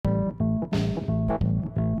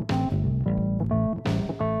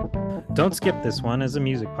Don't Skip This One is a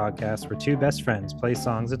music podcast where two best friends play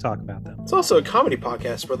songs and talk about them. It's also a comedy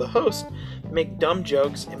podcast where the hosts make dumb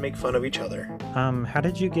jokes and make fun of each other. How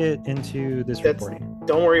did you get into this recording?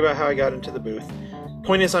 Don't worry about how I got into the booth.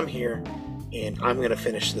 Point is, I'm here, and I'm going to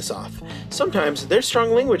finish this off. Sometimes there's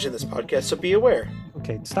strong language in this podcast, so be aware.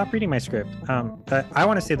 Okay, stop reading my script. I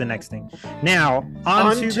want to say the next thing. Now,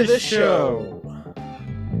 on to the show.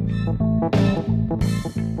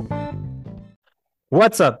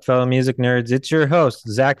 What's up, fellow music nerds? It's your host,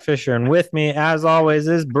 Zack Fisher, and with me, as always,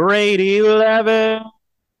 is Brady Levin.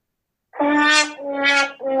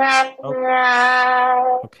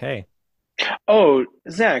 Oh. Okay. Oh,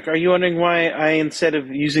 Zack, are you wondering why I, instead of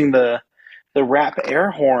using the rap air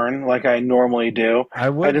horn like I normally do,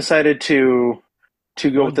 I decided to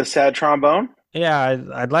go with the sad trombone? Yeah,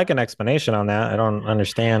 I'd like an explanation on that. I don't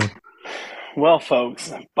understand. Well,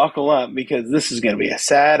 folks, buckle up because this is going to be a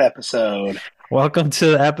sad episode. Welcome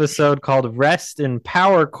to the episode called Rest in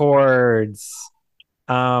Power Chords.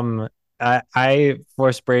 I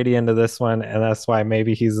forced Brady into this one, and that's why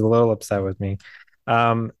maybe he's a little upset with me.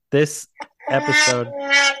 This episode...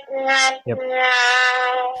 Yep.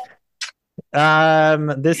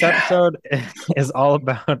 This episode is all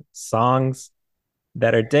about songs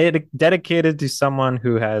that are dedicated to someone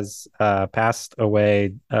who has passed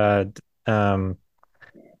away, been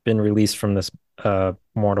released from this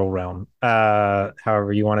mortal realm.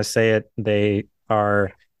 However you want to say it, they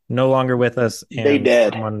are no longer with us. And they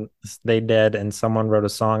dead, and someone wrote a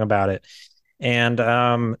song about it. And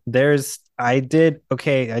I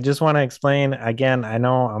just want to explain again. I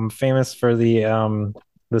know I'm famous for the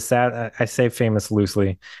sad. I say famous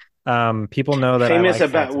loosely. People know that famous I like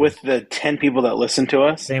about with the 10 people that listen to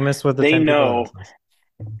us. Famous with the they 10 know.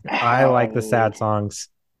 I like the sad songs.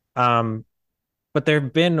 But there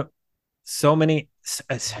have been so many,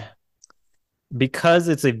 because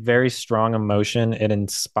it's a very strong emotion. It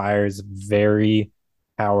inspires very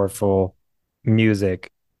powerful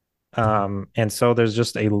music. And so there's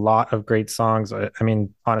just a lot of great songs. I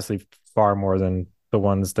mean, honestly, far more than the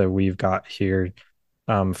ones that we've got here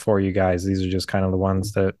for you guys. These are just kind of the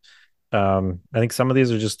ones that I think some of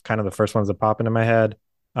these are just kind of the first ones that pop into my head,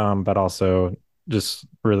 but also just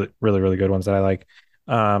really, really, really good ones that I like.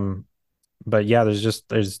 But yeah,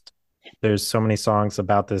 there's so many songs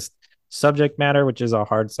about this subject matter, which is a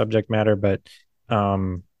hard subject matter, but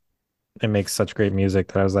it makes such great music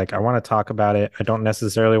that I was like, I want to talk about it. I don't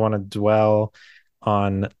necessarily want to dwell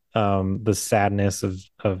on the sadness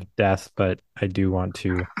of death, but I do want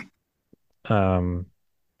to.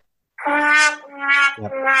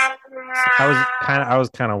 Yep. I was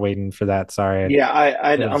kind of waiting for that. Sorry. Yeah,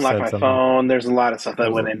 I unlocked my phone. There's a lot of stuff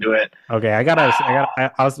that went into it. Okay,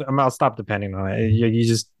 I'll stop depending on it. You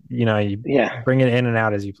just bring it in and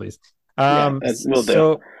out as you please. Will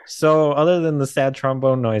do. So other than the sad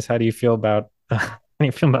trombone noise, how do you feel about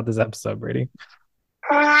this episode, Brady?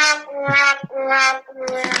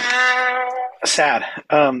 Sad.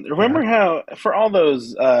 Remember how for all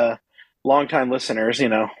those longtime listeners,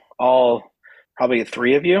 all probably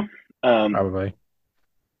 3 of you, probably,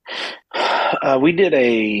 we did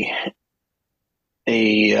a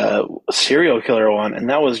serial killer one, and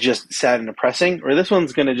that was just sad and depressing. Or this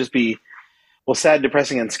one's going to just be, well, sad,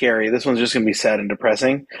 depressing, and scary. This one's just going to be sad and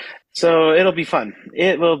depressing. So it'll be fun.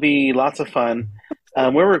 It will be lots of fun.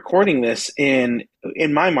 We're recording this in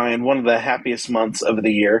my mind, one of the happiest months of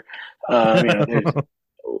the year.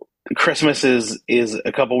 Christmas is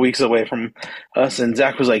a couple weeks away from us, and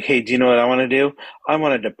Zach was like, hey, do you know what I want to do? I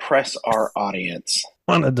want to depress our audience.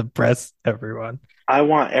 I want to depress everyone. I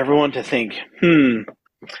want everyone to think,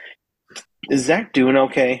 is Zach doing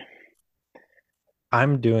okay?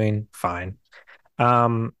 I'm doing fine.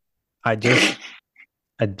 I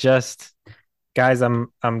just guys,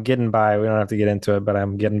 I'm getting by. We don't have to get into it, but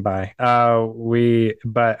I'm getting by.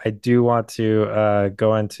 But I do want to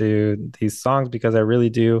go into these songs because I really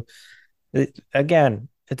do. Again,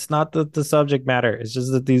 it's not the subject matter. It's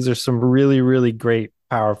just that these are some really, really great,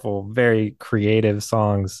 powerful, very creative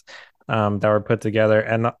songs that were put together.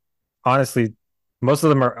 And honestly, most of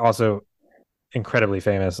them are also incredibly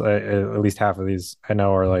famous. At least half of these I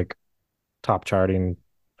know are like top charting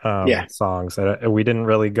songs. We didn't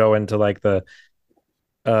really go into like the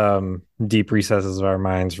deep recesses of our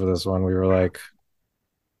minds for this one. We were like,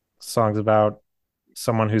 songs about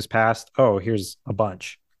someone who's passed. Oh, here's a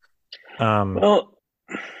bunch. Well,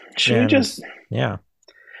 should we just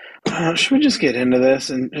get into this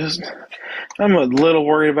and just? I'm a little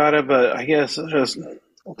worried about it, but I guess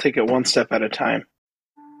we'll take it one step at a time.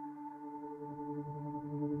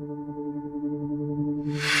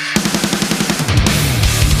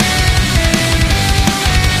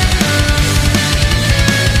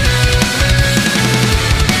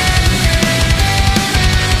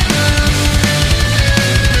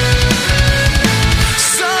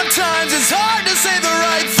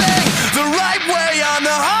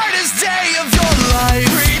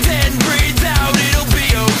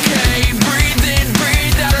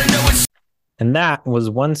 And that was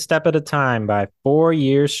One Step at a Time by 4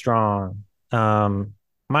 Years Strong. Um,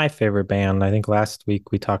 my favorite band. I think last week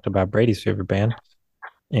we talked about Brady's favorite band,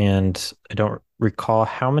 and I don't recall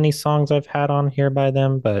how many songs I've had on here by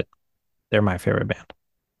them, but they're my favorite band.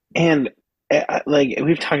 And like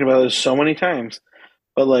we've talked about this so many times,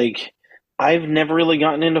 but like I've never really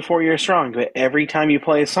gotten into 4 Years Strong. But every time you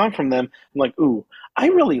play a song from them, I'm like, ooh, I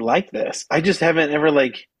really like this. I just haven't ever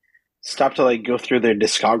like stopped to like go through their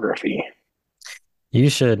discography. You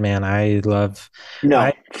should, man. No,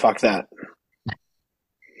 I fuck that.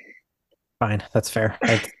 fine. That's fair.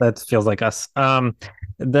 That feels like us.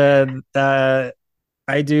 The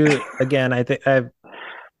I do again. I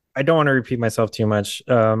don't want to repeat myself too much.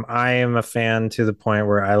 I am a fan to the point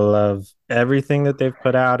where I love everything that they've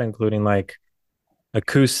put out, including like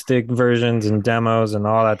acoustic versions and demos and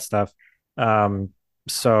all that stuff. Um,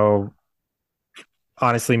 so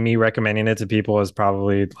honestly, me recommending it to people is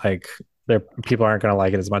probably like they're people aren't going to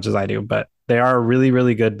like it as much as I do, but they are a really,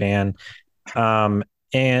 really good band.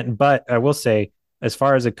 But I will say, as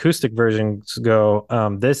far as acoustic versions go,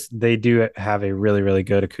 this they do have a really, really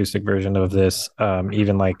good acoustic version of this.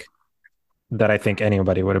 Even like that I think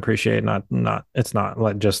anybody would appreciate. Not it's not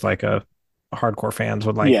like just like a hardcore fans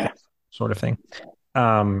would like Yeah, this sort of thing.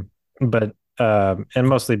 Um, but and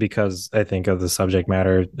mostly because I think of the subject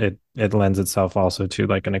matter, it lends itself also to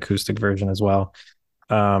like an acoustic version as well.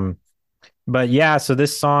 Um, but yeah, so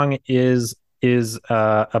this song is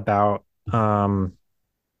about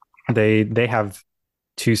they have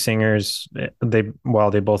two singers. They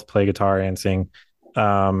both play guitar and sing.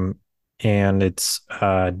 Um, and it's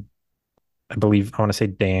I believe I want to say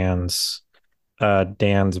Dan's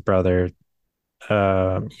brother.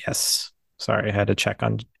 Yes. Sorry, I had to check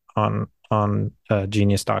on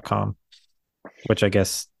genius.com, which I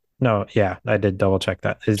guess no, yeah, I did double check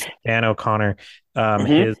that. Is Dan O'Connor, hmm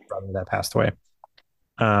his brother that passed away.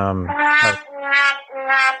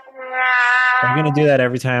 Are you gonna do that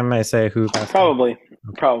every time I say who passed away? probably,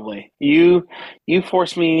 Okay. probably. You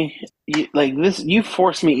force me like this. You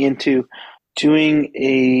force me into doing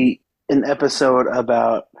a an episode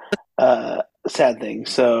about sad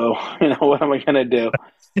things. So what am I gonna do?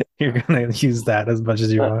 You're gonna use that as much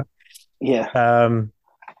as you Uh, want. yeah, Um,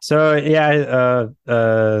 so yeah,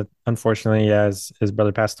 unfortunately, yeah, his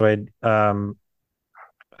brother passed away.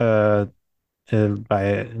 Uh,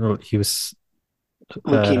 by he was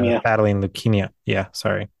leukemia. battling leukemia. Yeah,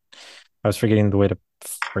 sorry, I was forgetting the way to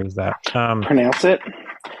phrase that. Pronounce it.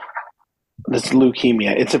 This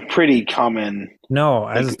leukemia. It's a pretty common No,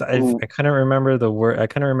 I like. just I couldn't remember the word. I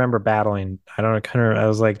couldn't remember battling. I don't. I couldn't. I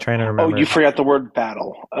was like trying to Oh, remember you how. forgot the word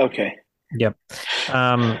battle. Okay. Yep.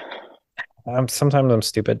 Um, sometimes I'm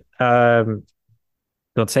stupid. Don't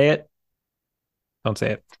say it. Don't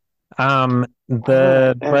say it. Why would I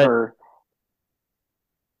The but ever?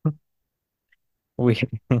 we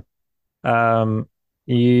um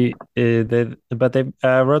but they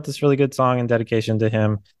wrote this really good song in dedication to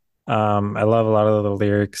him. I love a lot of the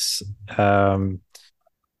lyrics.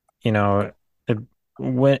 You know, it,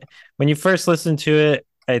 when when you first listen to it,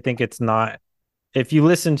 I think it's not. If you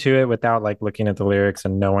listen to it without like looking at the lyrics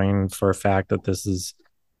and knowing for a fact that this is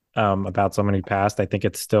about someone who passed, I think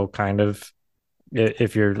it's still kind of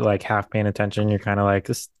if you're like half paying attention, you're kind of like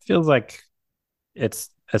this feels like it's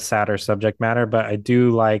a sadder subject matter, but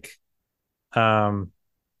um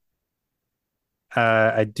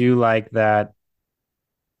I do like that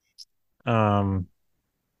um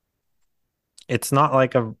it's not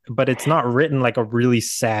like a but it's not written like a really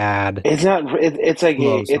sad It's not. It's like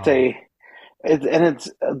slow it's song. a. And it's.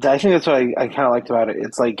 I think that's what I kind of liked about it.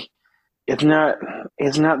 It's like it's not.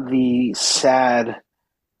 It's not the sad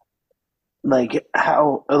like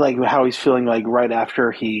how he's feeling like right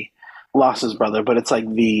after he lost his brother, but it's like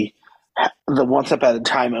the one step at a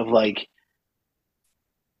time of like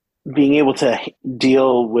being able to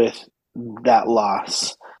deal with that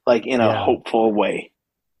loss like in a Yeah. hopeful way.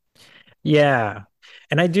 Yeah.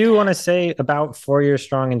 And I do want to say about 4 Years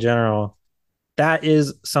Strong in general, that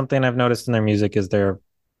is something I've noticed in their music is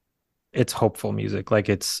it's hopeful music. Like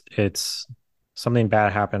it's something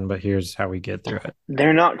bad happened, but here's how we get through it.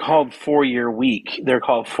 They're not called 4 year weak. They're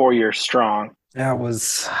called 4 year strong.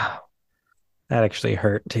 That actually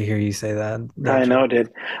hurt to hear you say that I know joke.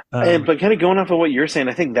 it did. Um, But kind of going off of what you're saying,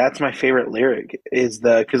 I think that's my favorite lyric is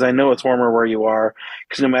the because I know it's warmer where you are.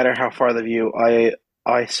 Because no matter how far the view,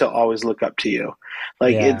 I still always look up to you.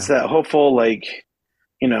 Like it's yeah. that hopeful, like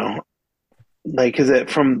you know, like because it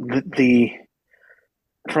from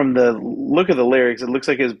the look of the lyrics, it looks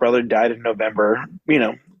like his brother died in November.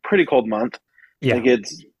 Pretty cold month. Yeah. Like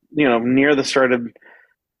it's near the start of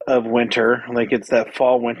of winter. Like it's that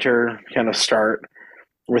fall winter kind of start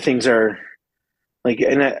where things are like,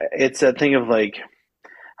 and it's that thing of like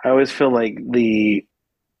I always feel like the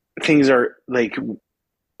things are like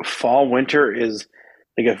fall winter is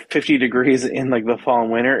like a 50 degrees in like the fall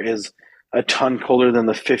and winter is a ton colder than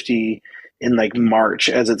the 50 in like March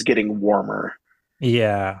as it's getting warmer,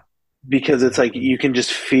 Yeah, because it's like exactly. you can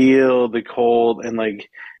just feel the cold and like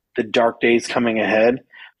the dark days coming ahead.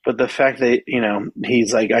 But the fact that,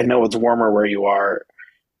 he's like, I know it's warmer where you are.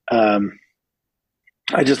 Um,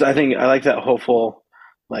 I think I like that hopeful,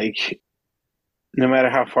 like, no matter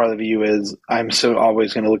how far the view is, I'm so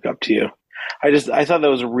always going to look up to you. I thought that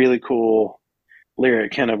was a really cool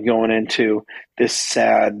lyric, kind of going into this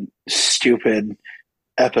sad, stupid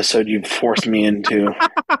episode you've forced me into.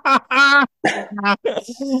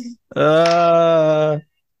 uh,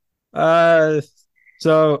 uh,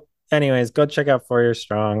 so anyways, go check out For Your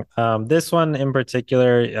Strong. This one in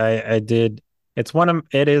particular, I did, it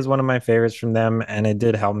is one of my favorites from them, and it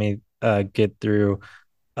did help me get through.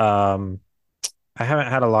 Um, I haven't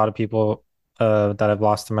had a lot of people that I've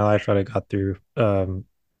lost in my life that I got through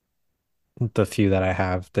the few that I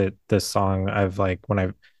have. That this song I've like when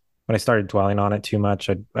I started dwelling on it too much,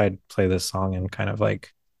 I'd play this song and kind of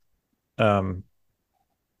like um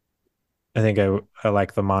I think I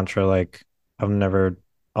like the mantra like I'm never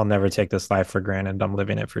I'll never take this life for granted. I'm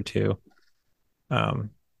living it for two.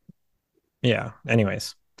 Um yeah.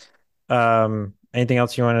 Anyways. Anything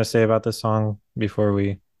else you want to say about this song before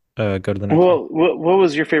we go to the next one? Well, what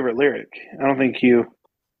was your favorite lyric? I don't think you.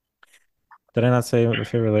 Did I not say the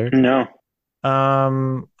favorite lyric? No.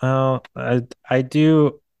 Well, I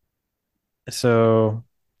do. So,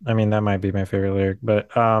 I mean, that might be my favorite lyric, but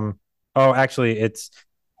oh, actually,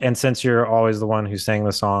 and since you're always the one who sang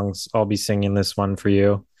the songs, I'll be singing this one for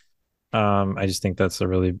you. I just think that's a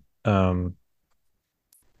really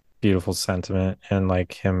beautiful sentiment, and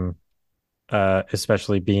like him,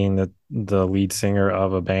 especially being the lead singer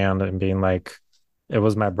of a band and being like, it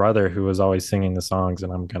was my brother who was always singing the songs,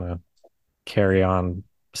 and I'm gonna carry on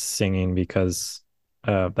singing because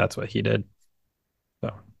that's what he did.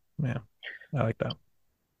 So, yeah, I like that.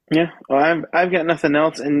 Yeah. Well, I've got nothing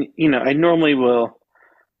else, and I normally will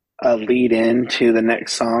lead into the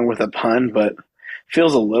next song with a pun, but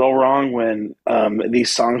feels a little wrong when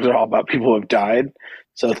these songs are all about people who have died.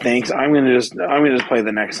 So thanks. I'm gonna just play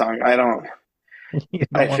the next song. I don't. You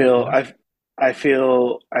I don't want feel to. I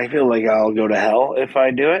feel like I'll go to hell if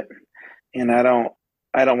I do it, and I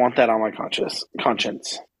don't want that on my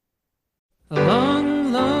conscience. A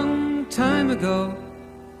long, long time ago,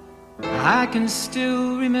 I can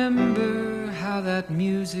still remember how that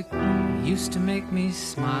music used to make me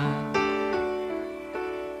smile.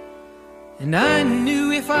 And I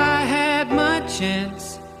knew if I had my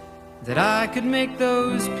chance that I could make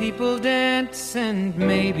those people dance, and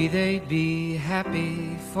maybe they'd be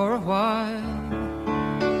happy for a while.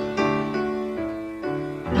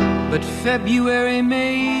 But February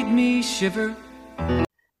made me shiver.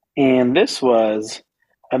 And this was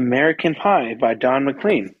American Pie by Don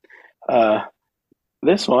McLean. Uh,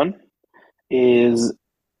 this one is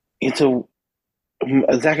it's a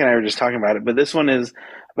Zach and I were just talking about it, but this one is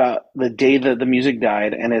about the day that the music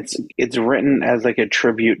died, and it's written as like a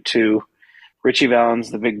tribute to Richie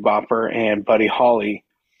Valens, the Big Bopper, and Buddy Holly,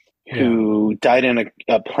 Yeah. who died in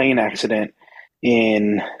a plane accident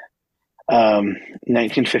in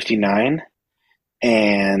 1959.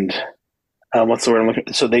 And what's the word I'm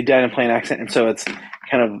looking? So they died in a plane accident, and so it's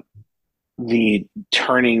kind of the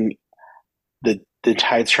turning the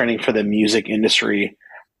tides turning for the music industry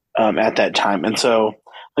at that time. And so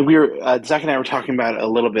like we were Zach and I were talking about it a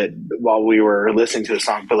little bit while we were listening to the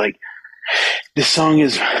song, but like this song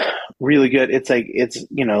is really good. It's like it's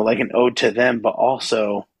like an ode to them, but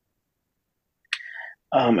also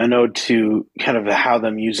an ode to kind of how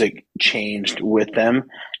the music changed with them.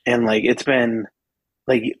 And like it's been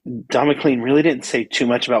like Don McLean really didn't say too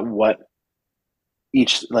much about what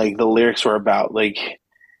each like the lyrics were about. Like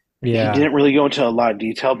he Yeah. didn't really go into a lot of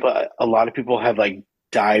detail, but a lot of people have like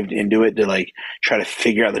dived into it to like try to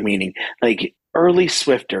figure out the meaning. Like early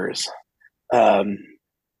Swifters um,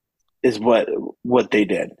 is what they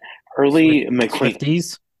did. Early McLean,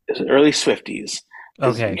 Swifties. early Swifties is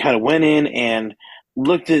Okay. kind of went in and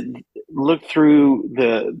looked at looked through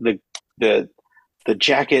the the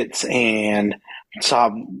jackets and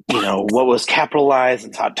saw what was capitalized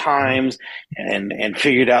and saw times and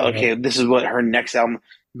figured out, Right. okay, this is what her next album.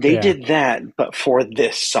 They Yeah. did that but for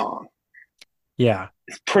this song. Yeah.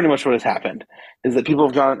 It's pretty much what has happened, is that people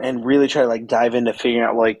have gone and really tried to like dive into figuring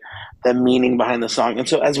out like the meaning behind the song. And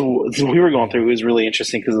so as we were going Yeah. through, it was really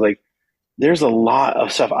interesting because like there's a lot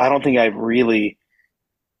of stuff I don't think I really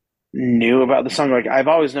knew about the song. Like I've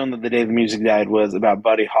always known that the day the music died was about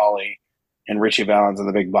Buddy Holly and Richie Valens and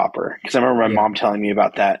the Big Bopper. Because I remember my Yeah. mom telling me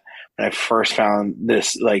about that when I first found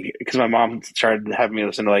this. Like because my mom started having me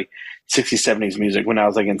listen to like 60s, 70s music when I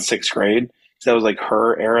was like in sixth grade. So that was like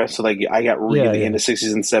her era. So like I got Yeah, really yeah. into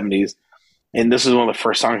 60s and 70s, and this is one of the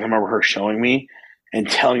first songs I remember her showing me and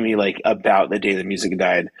telling me like about the day the music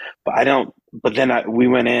died. But I don't. But then we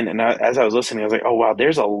went in, and as I was listening, I was like, oh wow,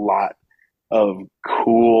 there's a lot of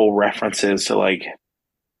cool references to like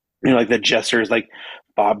like the jesters like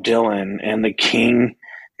Bob Dylan and the King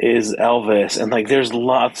is Elvis, and like there's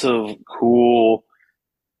lots of cool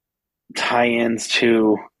tie-ins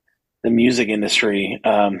to the music industry.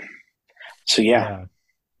 So yeah, Yeah.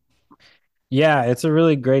 Yeah, it's a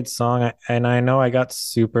really great song. And I know I got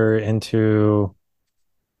super into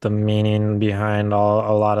the meaning behind a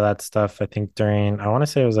lot of that stuff. I think I want to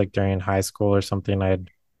say it was like during high school or something. I had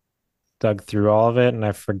dug through all of it and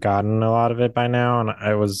I've forgotten a lot of it by now. And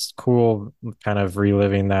it was cool kind of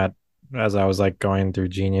reliving that as I was like going through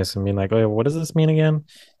Genius and being like, oh, what does this mean again?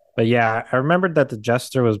 But yeah, I remembered that the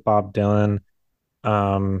jester was Bob Dylan,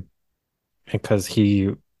 um, because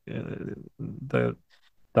the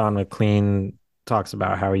Don McLean talks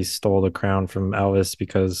about how he stole the crown from Elvis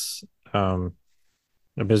because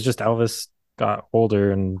it was just Elvis got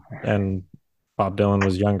older and Bob Dylan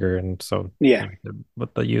was younger, and so yeah, connected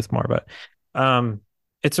with the youth more. But um,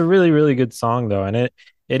 it's a really really good song though, and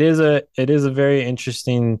it is a very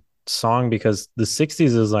interesting song because the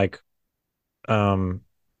 '60s is like um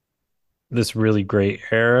this really great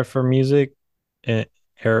era for music, and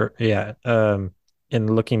era yeah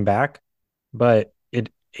in looking back, but it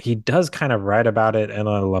he does kind of write about it in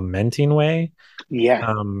a lamenting way, yeah,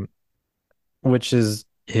 um which is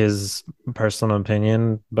his personal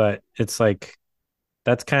opinion, but it's like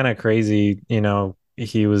that's kind of crazy.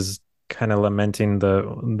 He was kind of lamenting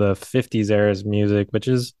the 50s era's music, which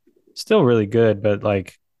is still really good, but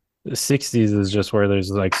like the 60s is just where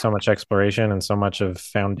there's like so much exploration and so much of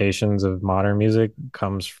foundations of modern music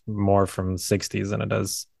comes more from the 60s than it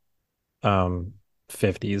does um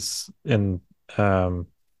 50s. And um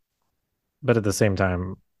but at the same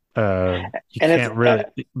time, you and it's can't really,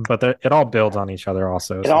 but it all builds on each other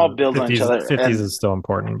also. it all So builds on each 50s other, 50s is still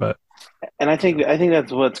important, but and I think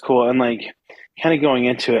that's what's cool. And like kind of going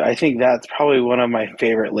into it, I think that's probably one of my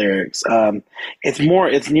favorite lyrics. It's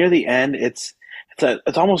near the end. It's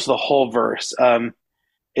almost the whole verse.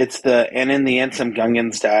 It's the and in the end, some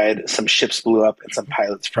Gungans died, some ships blew up, and some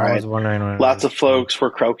pilots I was fried. wondering when it Lots was of coming. folks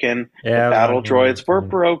were croaking. The Yeah, I was battle wondering when it droids was were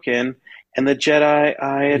coming. broken, and the Jedi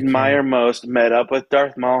I You can't. admire most met up with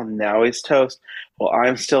Darth Maul. Now he's toast. Well,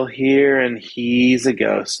 I'm still here, and he's a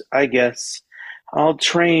ghost. I guess I'll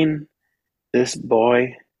train this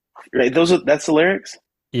boy. Right? That's the lyrics.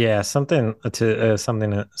 Yeah, something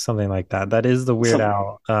like that. That is the Weird Some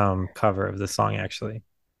Al cover of the song actually.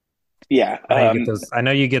 yeah. I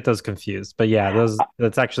know you get those confused, but yeah, those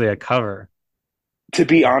that's actually a cover. To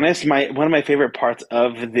be honest, my one of my favorite parts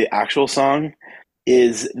of the actual song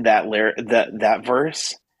is that lyric that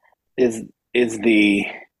verse is the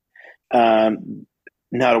um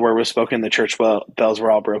not a word was spoken, the church bells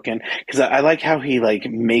were all broken, because I like how he like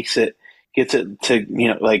makes it gets it to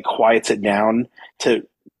like quiets it down to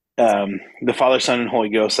the Father, Son, and Holy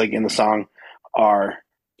Ghost, like in the song, are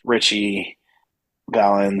Richie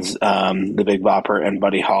Valens, the Big Bopper, and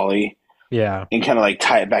Buddy Holly, Yeah. and kind of like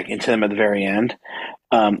tie it back into them at the very end.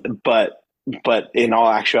 Um, but but in all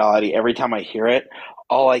actuality, every time I hear it,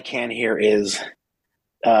 all I can hear is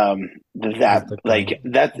Is that the like gun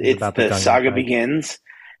that is it's about the the gun saga inside. begins,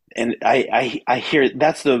 and I hear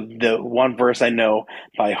that's the one verse I know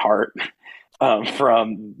by heart,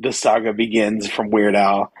 from the saga begins from Weird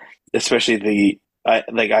Al, especially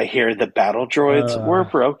I hear the battle droids were Uh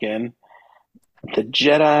broken. The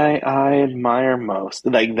Jedi I admire most.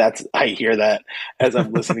 Like that's I hear that as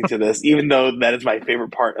I'm listening to this, even though that is my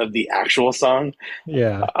favorite part of the actual song.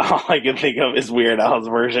 yeah. All I can think of is Weird Al's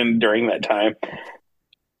version during that time.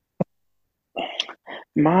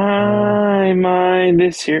 Uh My mind,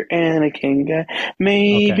 this here Anakin guy,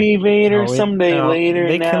 okay. maybe Vader someday No, later.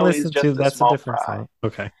 they can Now he's listen to just a that's a small different fry. song.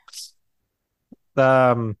 Okay.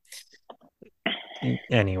 Um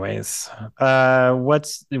Anyways,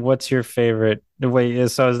 what's your favorite? Wait,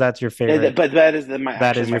 so is that your favorite? But that is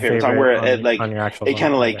That is my your favorite song. favorite Where on it like on your actual it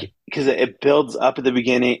kind song? of Okay. like because it builds up at the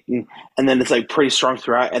beginning, and then it's like pretty strong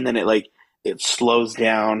throughout, and then it slows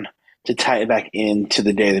down to tie it back into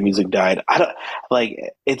the day the music died. I don't like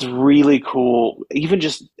it's really cool. Even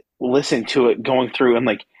just listening to it going through, and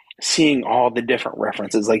like seeing all the different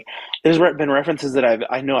references. Like there's been references that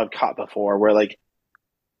I know I've caught before where like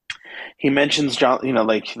he mentions John,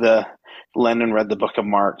 like the Lennon read the Book of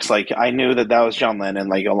Marks. Like I knew that was John Lennon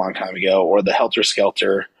like a long time ago, or the Helter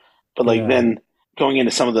Skelter, but like Yeah. then going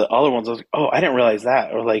into some of the other ones, I was like, oh, I didn't realize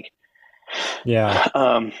that, or like Yeah.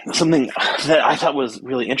 something that I thought was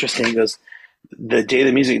really interesting was the day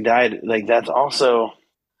the music died. Like that's also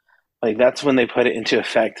like that's when they put it into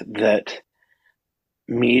effect that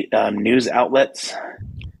news outlets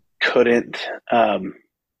couldn't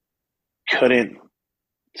couldn't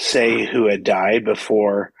say who had died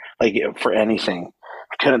before, like for anything.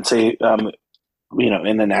 Couldn't say,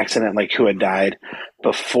 in an accident, like who had died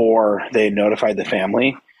before they notified the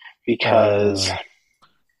family, because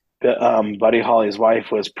Uh, Buddy Holly's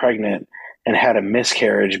wife was pregnant and had a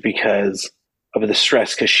miscarriage because of the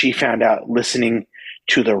stress, because she found out listening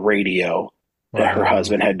to the radio that her wow.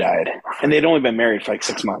 husband had died, and they'd only been married for like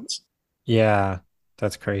 6 months. Yeah.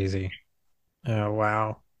 That's crazy. Oh,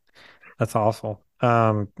 wow. That's awful.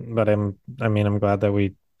 But I'm glad that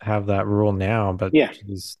we have that rule now, but Yeah,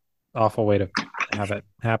 geez, awful way to have it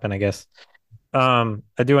happen, I guess.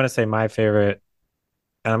 I do want to say my favorite,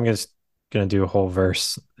 and I'm just gonna do a whole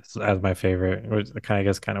verse as my favorite, which I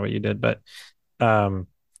guess kind of what you did, but um,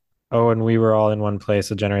 oh, and we were all in one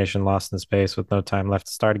place, a generation lost in space with no time left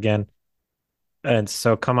to start again. And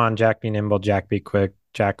so come on, Jack be nimble, Jack be quick.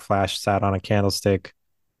 Jack Flash sat on a candlestick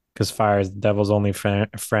because fire is the devil's only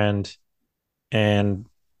friend. And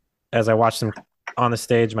as I watched him on the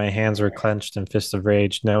stage, my hands were clenched in fists of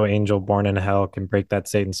rage. No angel born in hell can break that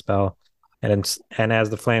Satan spell. And as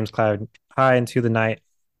the flames cloud high into the night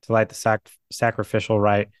to light the sacrificial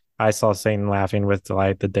rite, I saw Satan laughing with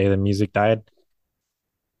delight the day the music died.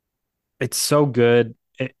 It's so good.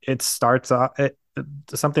 It starts off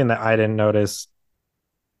something that I didn't notice.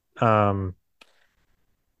 Um,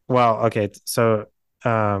 well, okay, so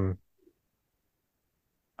um,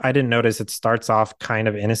 I didn't notice it starts off kind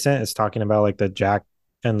of innocent. It's talking about like the Jack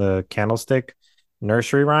and the candlestick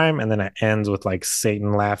nursery rhyme, and then it ends with like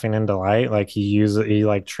Satan laughing in delight. Like he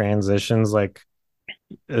like transitions like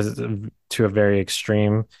to a very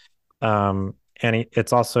extreme. And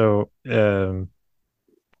it's also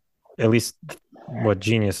at least what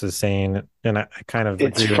Genius is saying, and I kind of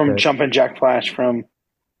it's agree with from it. Jumpin' Jack Flash from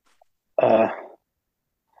uh,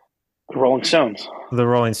 Rolling Stones. The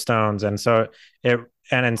Rolling Stones, and so it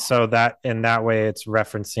and so that in that way it's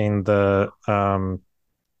referencing the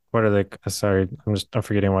what are they, sorry, I'm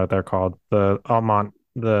forgetting what they're called, the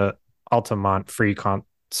Altamont free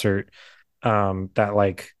concert that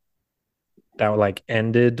like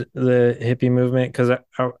ended the hippie movement, because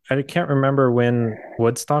I can't remember when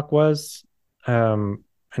Woodstock was. I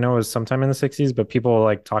know it was sometime in the 60s, but people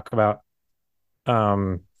like talk about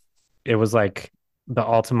um it was like the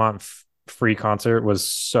Altamont free concert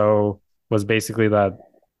was basically that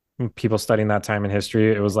people studying that time in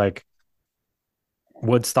history. It was like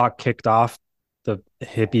Woodstock kicked off the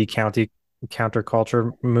hippie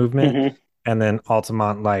counterculture movement, Mm-hmm. and then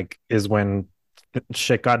Altamont like is when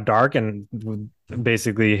shit got dark, and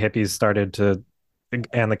basically hippies started to,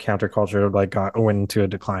 and the counterculture like went into a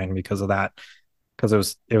decline because of that,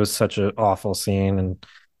 because it was such an awful scene, and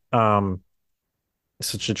um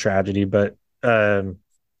such a tragedy. But and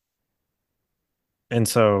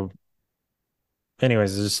so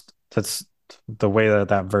anyways, just that's the way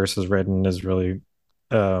that verse is written is really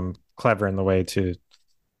clever in the way to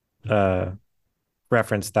uh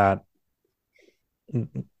reference that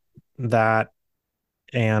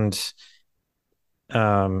and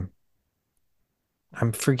um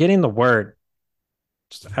I'm forgetting the word.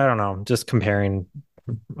 I don't know, just comparing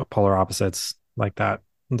polar opposites like that.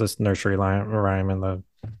 This nursery rhyme and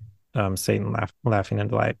the Satan laughing in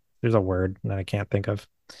delight. There's a word that I can't think of.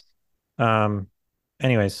 Um,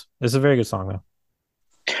 anyways, it's a very good song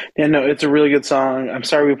though. Yeah, no, it's a really good song. I'm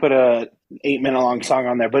sorry we put a 8 minute long song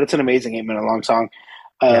on there, but it's an amazing 8 minute long song.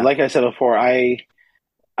 Yeah, Like I said before, I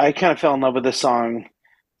kind of fell in love with this song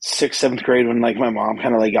sixth, seventh grade when like my mom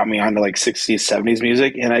kind of like got me onto like 60s, 70s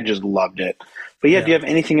music, and I just loved it. But yeah, do you yeah. have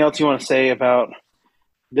anything else you want to say about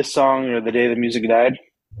this song or the day the music died?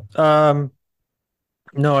 Um,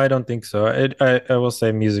 no, I don't think so. I will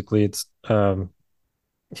say musically, it's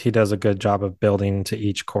he does a good job of building to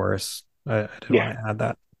each chorus. I did Yeah, want to add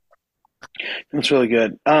that. it's really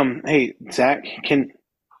good. Hey Zach, can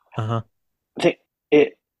Uh-huh. I think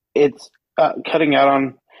it's cutting out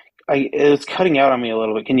on it's cutting out on me a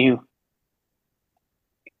little bit. Can you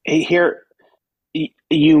hear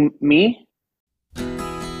you me?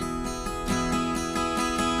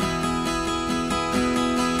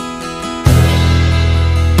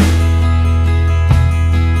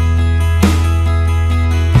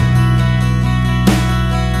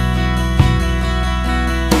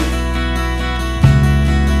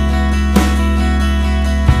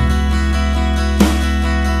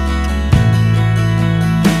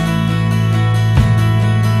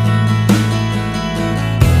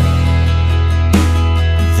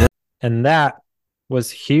 And that was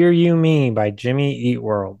Hear You Me by Jimmy Eat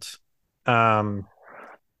World. Um,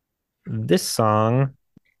 this song,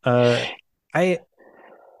 uh, I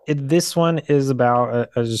this one is about.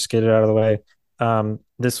 I'll just get it out of the way.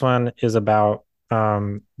 This one is about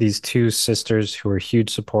these two sisters who are huge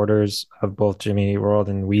supporters of both Jimmy Eat World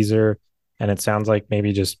and Weezer, and it sounds like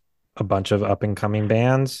maybe just a bunch of up and coming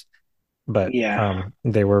bands, but Yeah.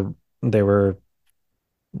 they were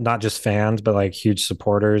not just fans, but like huge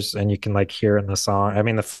supporters. And you can like hear in the song. I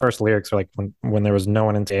mean, the first lyrics are like when there was no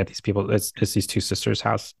one in stay at these people, it's these two sisters'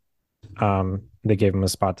 house. They gave them a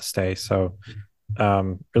spot to stay. So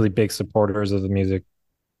really big supporters of the music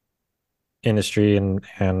industry and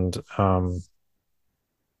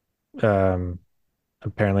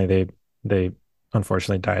apparently they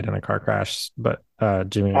unfortunately died in a car crash. But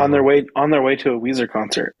Jimmy World On their way to a Weezer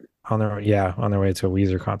concert. on their way to a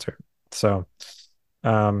Weezer concert. So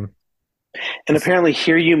um And apparently,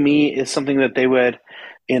 "Hear You Me" is something that they would,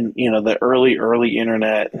 in the early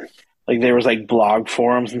internet, like there was like blog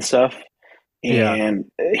forums and stuff. yeah.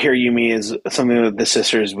 And "Hear You Me" is something that the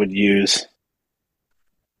sisters would use.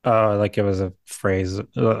 Like it was a phrase,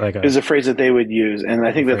 like It was a phrase that they would use, and I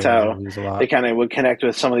a think that's phrase they how would use a they lot. kind of would connect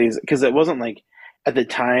with some of these, because it wasn't like at the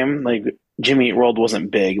time like Jimmy Eat World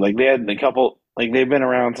wasn't big. Like they had a couple, like they've been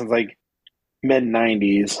around since like mid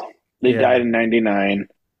 '90s. They Yeah, died in '99.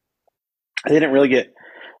 They didn't really get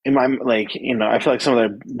in my like I feel like some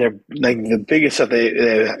of their like the biggest stuff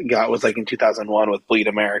they got was like in 2001 with Bleed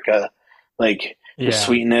America, like just yeah,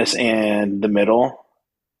 Sweetness and The Middle.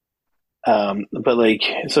 But like,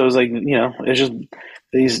 so it was like, it's just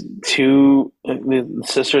these two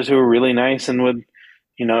sisters who were really nice and would,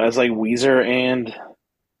 as like Weezer and,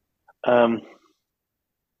 um,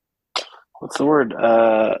 what's the word?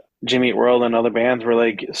 Jimmy Eat World and other bands were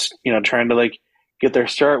like, trying to like get their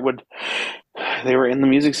start. They were in the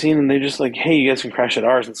music scene and they just like, hey, you guys can crash at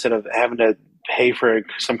ours instead of having to pay for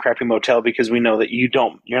some crappy motel, because we know that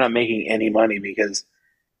you're not making any money because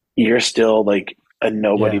you're still like a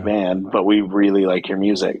nobody yeah, band, but we really like your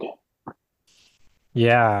music.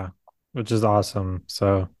 yeah, which is awesome.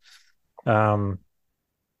 So, um,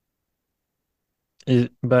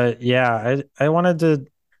 but yeah, I wanted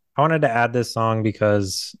to add this song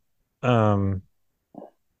because, um,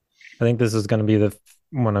 I think this is going to be the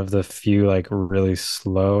one of the few like really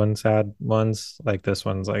slow and sad ones. Like this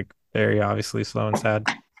one's like very obviously slow and sad.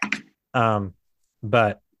 Um,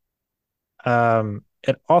 but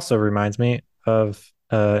it also reminds me of,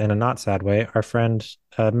 in a not sad way, our friend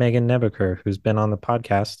Megan Nebaker, who's been on the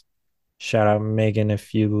podcast. Shout out Megan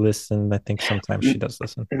if you listen. I think sometimes she does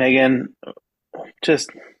listen. Megan, just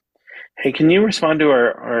hey, can you respond to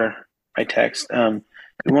our my text?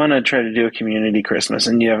 We want to try to do a community Christmas,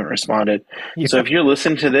 and you haven't responded. So Yeah, if you're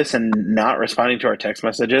listening to this and not responding to our text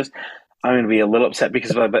messages, I'm going to be a little upset,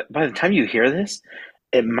 because by the time you hear this,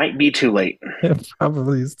 it might be too late. it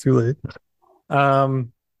probably is too late.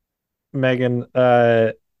 Um, Megan,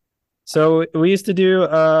 so we used to do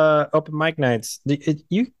open mic nights.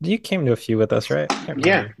 You came to a few with us, right? I can't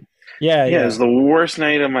Yeah, remember. Yeah, yeah, it was yeah. the worst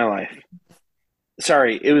night of my life.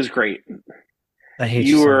 Sorry, it was great. I hate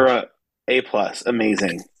you You so were much. A+,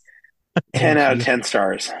 amazing, 10 Thank out of you. 10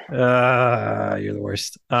 stars. You're the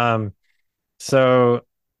worst. So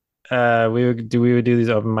we would do these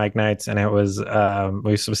open mic nights, and it was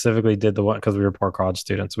we specifically did the one because we were poor college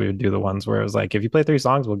students. We would do the ones where it was like, if you play 3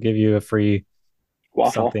 songs, we'll give you a free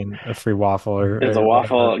Waffle. something, a free waffle or, It was a or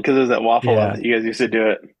whatever. waffle, because it was at Waffle Love Yeah, that you guys used to do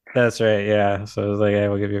it. that's right. Yeah. So it was like, hey,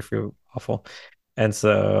 we'll give you a free waffle. And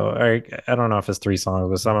so I don't know if it's 3 songs,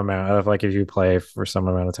 but some amount of like if you play for some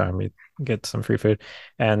amount of time, you get some free food.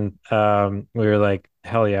 And we were like,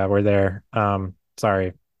 hell yeah, we're there.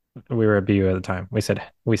 Sorry, we were at BU at the time. We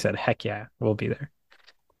said heck yeah, we'll be there.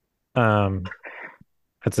 Um,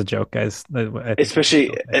 that's a joke, guys. I think you can Especially,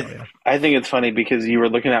 still say hell yeah. I think it's funny because you were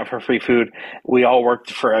looking out for free food. We all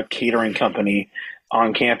worked for a catering company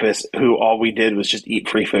on campus who all we did was just eat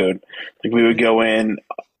free food. Like we would go in,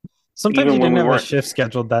 Sometimes even you when didn't we have a weren't. shift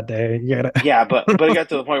scheduled that day. You gotta Yeah, but it got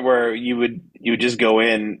to the point where you would just go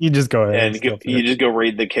in you just go in and and steal you food. just go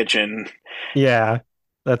raid the kitchen. Yeah,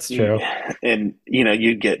 that's You, true. and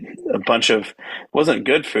you'd get a bunch of, it wasn't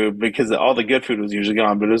good food because all the good food was usually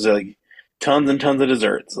gone, but it was like tons and tons of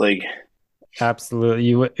desserts. Like, Absolutely.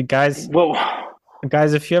 You guys, well,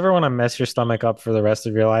 guys, if you ever want to mess your stomach up for the rest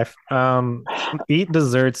of your life, eat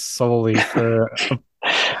desserts solely for a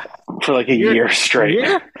for like a year, year a straight.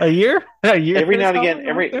 year, a year, a year Every is now and how again, long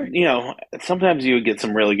I went there. sometimes you would get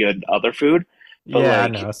some really good other food, but Yeah, I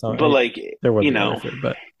know. So like, there would you be other know, food,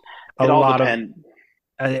 but a it all lot of depend.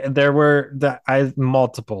 there were the I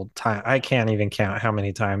multiple times. I can't even count how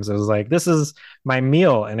many times it was like, this is my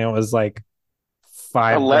meal, and it was like A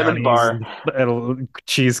five lemon brownies bar. and a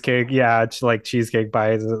cheesecake. Yeah, like cheesecake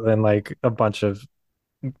bites and like a bunch of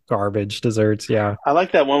garbage desserts. Yeah, I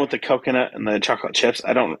like that one with the coconut and the chocolate chips.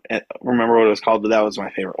 I don't remember what it was called, but that was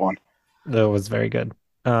my favorite one. that was very good.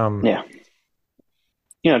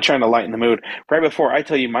 Yeah, trying to lighten the mood. Right before I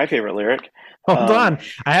tell you my favorite lyric. Hold Um, on,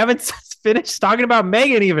 I haven't finished talking about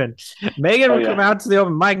Megan. Even Megan oh would come yeah, out to the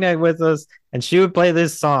open mic night with us, and she would play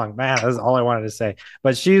this song. Man, that's all I wanted to say.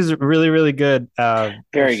 But she's really, really good.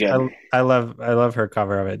 very good. I love her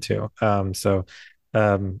cover of it too. Um,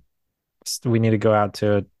 we need to go out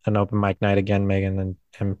to an open mic night again, Megan,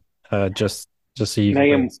 and just so you can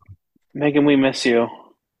play Megan, this song. Megan, we miss you.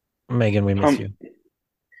 Megan, we miss Um, you.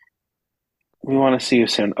 we want to see you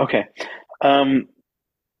soon. Okay.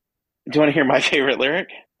 Do you want to hear my favorite lyric?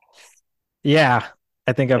 Yeah,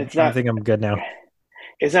 It's I not. think I'm good now.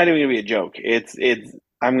 It's not even gonna be a joke. It's.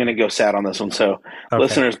 I'm gonna go sad on this one. So, Okay.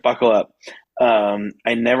 listeners, buckle up.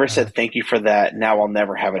 I never Uh, said thank you for that. Now I'll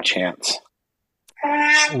never have a chance.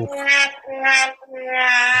 oof.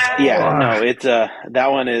 Yeah, Ugh, no, it's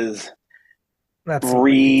that one is that's the one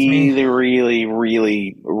that gets me. really, really,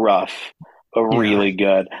 really rough, but Yeah. really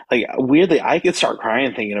good. Like weirdly, I could start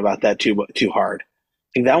crying thinking about that too hard.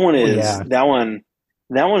 Like Oh yeah.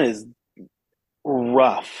 that one is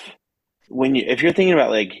rough. When you if you're thinking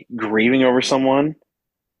about like grieving over someone,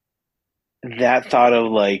 that thought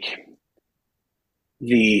of like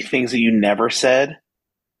the things that you never said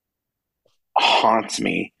haunts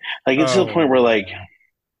me. Like it's to the Oh point where yeah.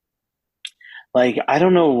 like I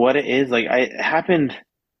don't know what it is. Like it happened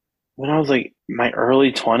when I was like my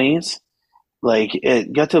early 20s. Like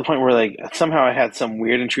it got to the point where like somehow I had some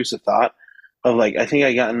weird intrusive thought of like I think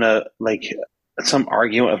I got into like some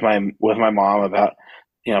argument with my mom about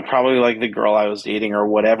probably like the girl I was dating or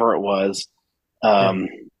whatever it was. Yeah. Um,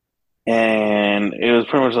 and it was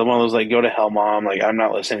pretty much one of those like go to hell mom, like I'm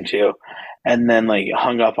not listening to you, and then like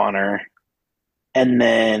hung up on her and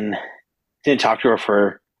then didn't talk to her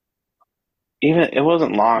for even it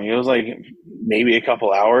wasn't long. It was like maybe a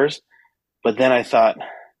couple hours. But then I thought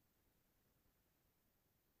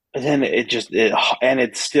then it just it and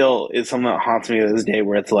it still is something that haunts me to this day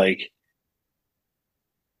where it's like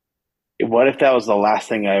what if that was the last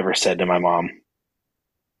thing I ever said to my mom?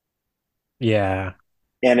 Yeah.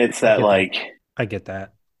 And it's I that get that. like I get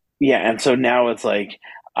that. yeah, and so now it's like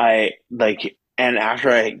I like and after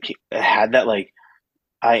I had that like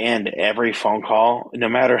I end every phone call no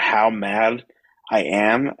matter how mad I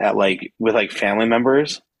am at like with like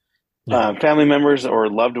Yeah. family members or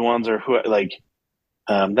loved ones or who like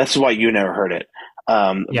that's why you never heard it.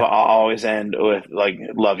 But Yeah. I'll always end with like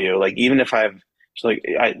love you. Like even if I've just like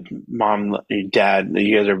mom, dad,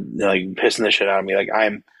 you guys are like pissing the shit out of me. Like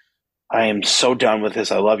I am so done with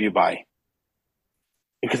this. I love you. Bye.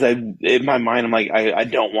 Because I in my mind I'm like I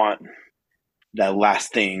don't want that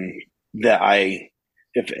last thing that I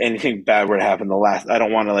if anything bad were to happen the last I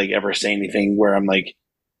don't want to like ever say anything where I'm like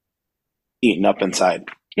eaten up inside.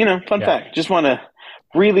 Fun Yeah. fact. Just want to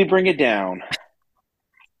really bring it down.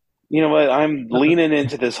 You know what? I'm leaning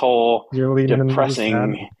into this whole You're leaning into the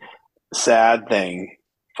sad. depressing, sad thing.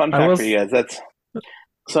 Fun I fact will for you guys. That's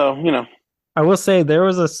so, I will say there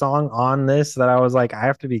was a song on this that I was like, I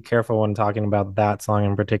have to be careful when talking about that song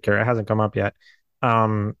in particular. It hasn't come up yet.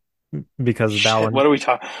 Um, because that shit, one, what are we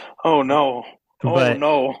talking? Oh no. Oh but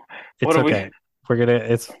no. What it's are we? okay. We're gonna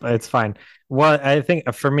it's fine. Well, I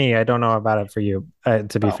think for me, I don't know about it for you,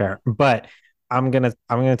 to be Oh, fair, but I'm gonna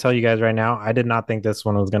tell you guys right now, I did not think this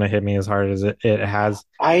one was gonna hit me as hard as it has.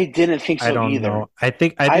 I didn't think I so don't either. know. I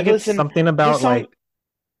think I've it's listened something this about song like,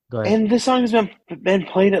 go ahead. and this song has been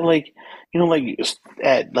played at like, like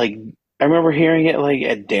at like I remember hearing it like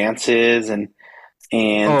at dances and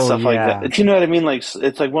Oh stuff like that. yeah. Do you know what I mean? Like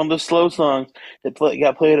it's like one of those slow songs that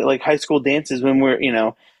got played at like high school dances when we're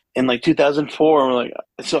in like 2004. And we're like,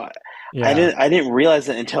 so Yeah. I didn't realize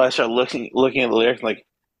that until I started looking at the lyrics. Like,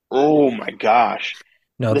 oh my gosh,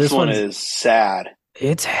 No, this this one one's is sad.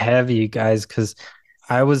 it's heavy, guys, because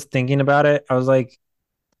I was thinking about it. I was like,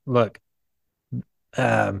 look,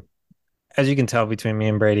 um, as you can tell between me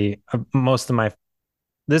and Brady, most of my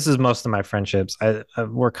this is most of my friendships.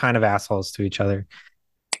 We're kind of assholes to each other.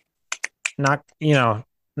 Not,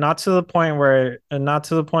 not to the point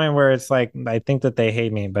where it's like I think that they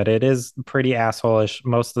hate me, but it is pretty assholish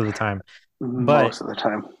most of the time. But Most of the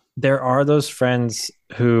time. there are those friends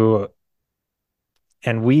who,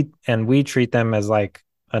 and we treat them as like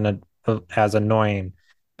as annoying,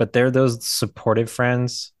 but they're those supportive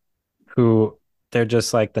friends who they're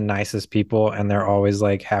just like the nicest people, and they're always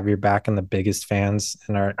like have your back and the biggest fans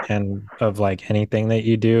and are and of like anything that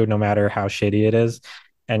you do, no matter how shitty it is.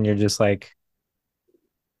 And you're just like,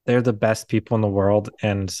 they're the best people in the world.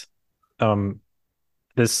 And um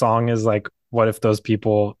this song is like, what if those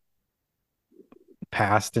people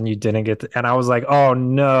passed and you didn't get to, and I was like, oh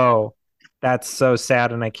no, that's so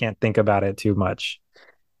sad, and I can't think about it too much.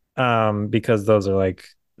 Because those are like,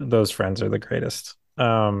 those friends are the greatest.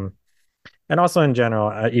 And also in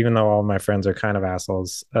general, even though all my friends are kind of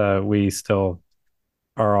assholes, we still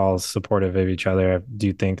are all supportive of each other. I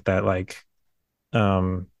do think that like,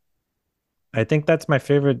 um, I think that's my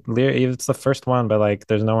favorite lyric. It's the first one, but like,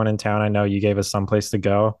 there's no one in town. I know you gave us someplace to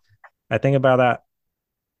go. I think about that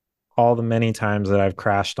all the many times that I've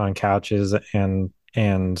crashed on couches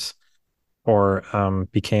and or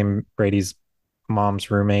became Brady's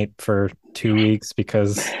mom's roommate for 2 weeks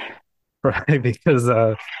because right, because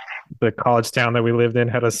the college town that we lived in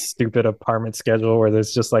had a stupid apartment schedule where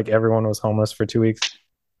there's just like everyone was homeless for 2 weeks.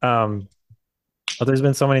 Um, but there's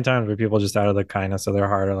been so many times where people just out of the kindness of their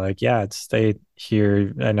heart are like, yeah, stay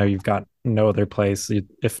here. I know you've got no other place.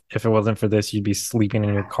 If it wasn't for this, you'd be sleeping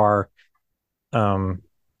in your car. Um,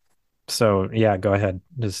 so yeah, go ahead.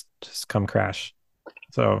 Just come crash.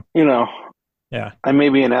 So You know, yeah, I may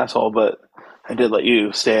be an asshole, but I did let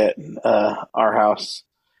you stay at our house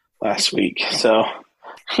last week. So,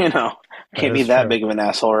 that can't be is that true. big of an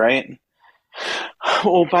asshole, right?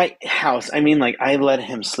 Well, by house, I mean like I let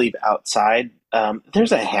him sleep outside.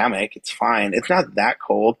 There's a hammock. It's fine. It's not that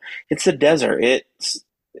cold. It's the desert. It's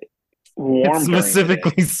It's warm during the day.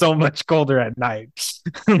 specifically so much colder at night.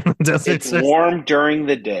 It's Desert's just warm during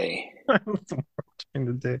the day. during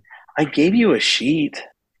the day. I gave you a sheet.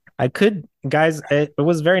 I could, guys, it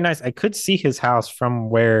was very nice. I could see his house from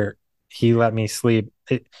where he let me sleep.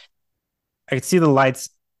 I could see the lights.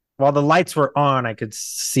 While the lights were on, I could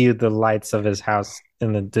see the lights of his house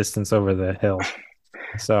in the distance over the hill.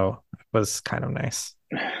 So it was kind of nice.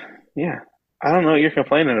 Yeah. I don't know what you're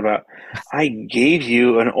complaining about. I gave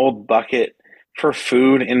you an old bucket for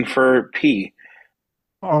food and for pee.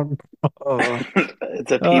 Oh, oh.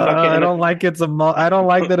 It's a pee bucket I and don't like I don't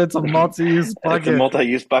like that it's a multi-use it's a bucket.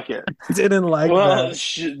 multi-use bucket. I didn't like Well,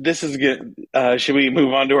 that. this is good. Should we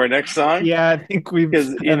move on to our next song? Yeah, Because I think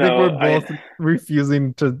we're both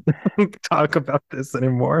refusing to talk about this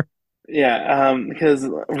anymore. because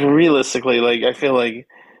realistically, like I feel like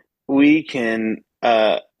we can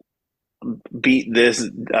beat this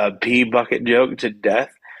pee bucket joke to death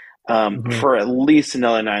Mhm. for at least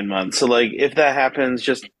another 9 months. So like if that happens,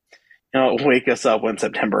 just wake us up when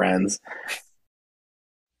September ends.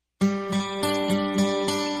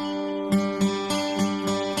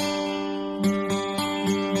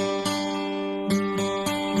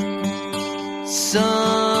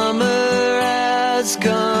 Summer has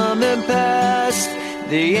come and passed.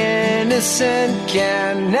 The innocent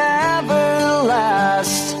can never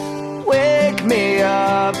last. Wake me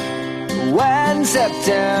up when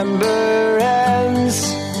September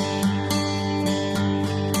ends.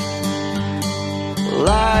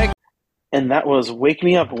 Like And that was "Wake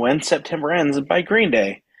Me Up When September Ends" by Green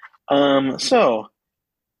Day.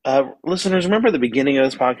 Listeners, remember the beginning of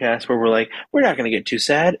this podcast where we're like, we're not going to get too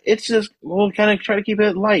sad. It's just we'll kind of try to keep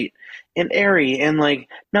it light and airy and like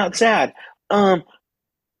not sad. Um,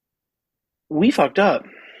 we fucked up.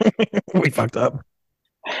 We fucked up.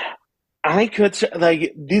 I could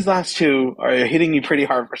like these last two are hitting me pretty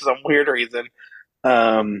hard for some weird reason.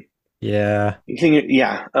 Um, Yeah.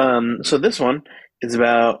 yeah. So this one is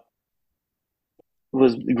about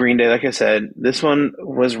was Green Day. Like I said, this one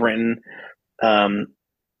was written um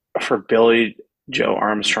for Billy Joe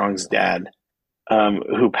Armstrong's dad,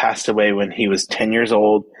 who passed away when he was 10 years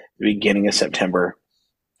old, the beginning of September.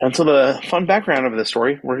 And so the fun background of the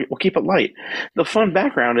story, we'll keep it light. The fun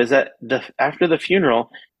background is that after the funeral,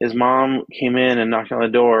 his mom came in and knocked on the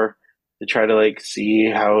door to try to like see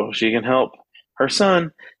how she can help her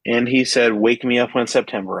son, and he said, "Wake me up when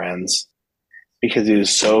September ends," because he was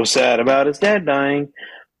so sad about his dad dying.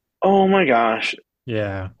 Oh my gosh,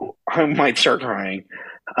 Yeah. I might start crying.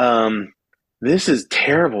 Um, this is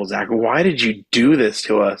terrible, Zach. Why did you do this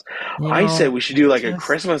to us? You I said know, we should do like a just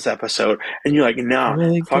Christmas episode, and you're like, nah,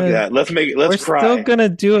 really fuck good. that. Let's make it. We're Let's still cry. gonna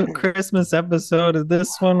do a Christmas episode.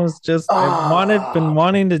 This one was just been Ah,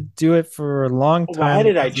 wanting to do it for a long why time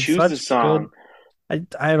did I because it's choose this such good. song?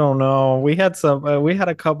 I don't know. We had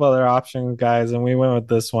a couple other options, guys, and we went with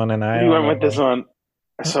this one, and I We don't went with this know. one.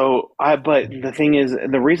 But the thing is,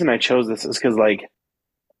 the reason I chose this is because like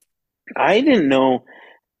I didn't know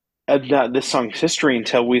about this song's history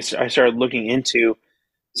until I started looking into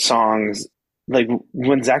songs like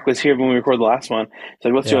when Zach was here when we recorded the last one, it's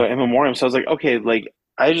like let's do Yeah. an in memoriam. So I was like, okay, like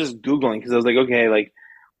I was just googling because I was like, okay, like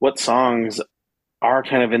what songs are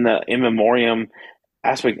kind of in the in memoriam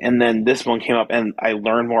aspect, and then this one came up, and I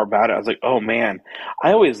learned more about it. I was like, oh man,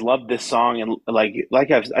 I always loved this song, and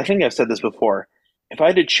I think I've said this before. If I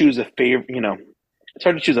had to choose a favorite, it's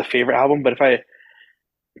hard to choose a favorite album, but if I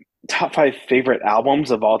top five favorite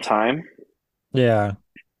albums of all time, Yeah.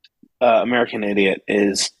 American Idiot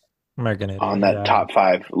is American on Idiot. that Yeah. top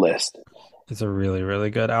five list. It's a really, really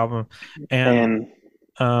good album. And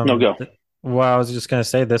And no um go. th- well, I was just gonna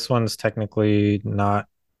say this one's technically not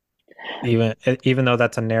even though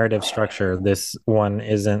that's a narrative structure, this one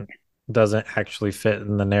isn't doesn't actually fit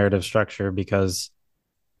in the narrative structure because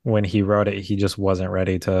when he wrote it, he just wasn't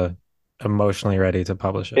ready to emotionally ready to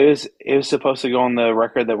publish it. It was supposed to go on the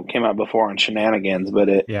record that came out before on Shenanigans, but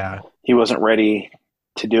it Yeah. he wasn't ready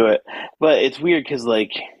to do it. But it's weird because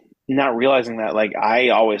like not realizing that like I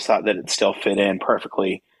always thought that it still fit in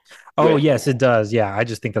perfectly Oh, with yes, it does. Yeah, I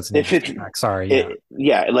just think that's an it interesting fits fact. Sorry. Yeah. it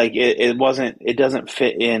yeah like it wasn't it doesn't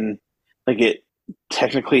fit in like it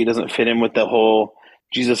technically it doesn't fit in with the whole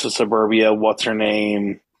Jesus of Suburbia, what's her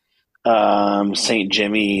name, Saint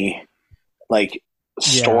Jimmy like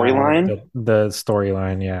Yeah, storyline, the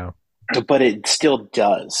storyline, yeah. but it still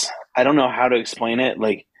does. I don't know how to explain it.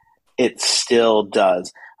 Like it still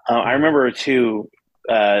does. I Yeah. remember too,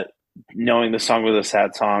 uh, knowing the song was a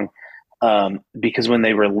sad song because when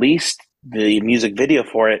they released the music video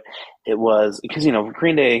for it, it was because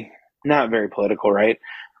Green Day not very political, right?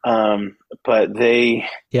 But they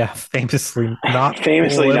Yeah, famously not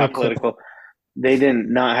famously not political. political. They did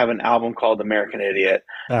not have an album called American Idiot,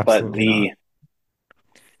 but Absolutely not.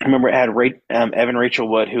 I remember it had Evan Rachel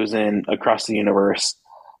Wood, who was in Across the Universe,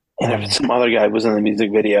 and Mm. some other guy was in the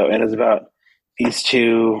music video, and it's about these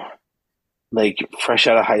two like fresh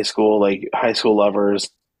out of high school, like high school lovers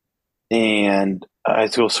and high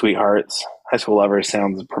school sweethearts. High school lovers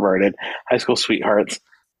sounds perverted. High school sweethearts.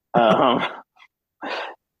 Um,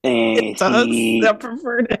 It and does. I he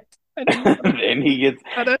preferred it. I didn't know and he gets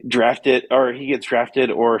it. drafted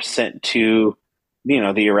or sent to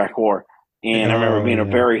the Iraq War. And I remember Oh being a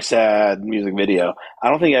yeah, very sad music video. I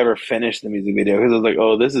don't think I ever finished the music video because I was like,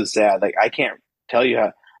 "Oh, this is sad." Like I can't tell you how.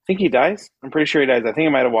 I think he dies. I'm pretty sure he dies. I think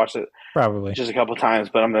I might have watched it probably. just a couple times,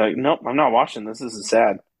 but I'm like, nope, I'm not watching this. This is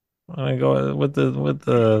sad. I go with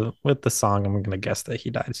the song. I'm gonna guess that he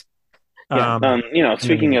dies. Yeah. In the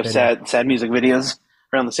Speaking music of video. sad music videos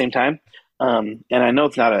around the same time, and I know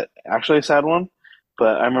it's not actually a sad one,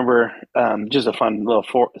 but I remember just a fun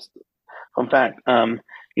fact.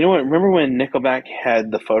 You know what? Remember when Nickelback had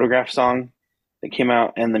the Photograph song that came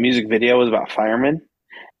out, and the music video was about firemen?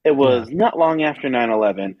 It Yeah. was not long after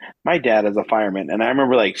 9/11. My dad is a fireman, and I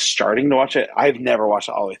remember like starting to watch it. I've never watched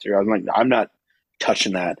it all the way through. I was like, I'm not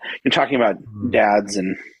touching that. You're talking about Mm. dads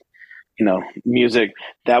and music.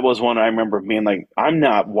 That was one I remember being like, I'm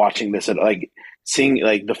not watching this at like seeing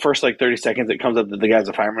like the first like 30 seconds it comes up that the guy's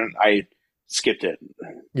a fireman. I skipped it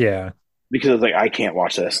Yeah. because I was like, I can't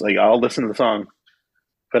watch this. Like I'll listen to the song,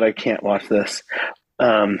 but I can't watch this.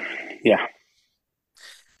 Um, yeah,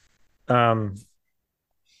 Um.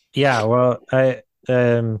 Yeah. Well,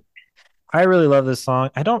 I really love this song.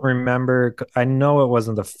 I don't remember. I know it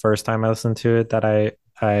wasn't the first time I listened to it that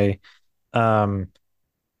I um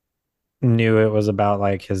knew it was about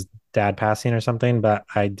like his dad passing or something, but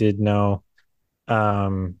I did know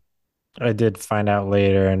um I did find out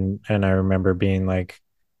later and I remember being like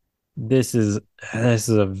this is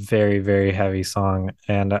a very very heavy song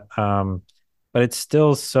and but it's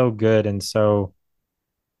still so good and so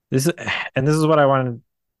this is and this is what I want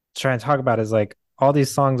to try and talk about is like all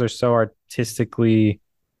these songs are so artistically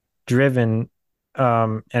driven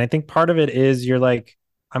and I think part of it is you're like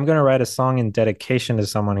I'm going to write a song in dedication to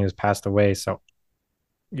someone who's passed away so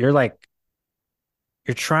you're like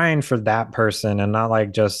you're trying for that person and not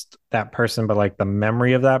like just that person but like the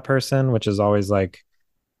memory of that person which is always like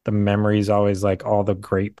the memory is always like all the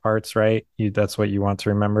great parts right that's what you want to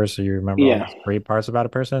remember so you remember all yeah, these great parts about a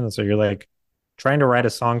person and so you're like trying to write a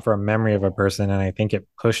song for a memory of a person and I think it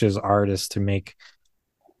pushes artists to make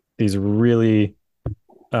these really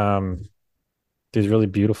um these really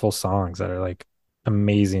beautiful songs that are like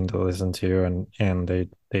amazing to listen to and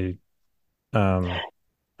they um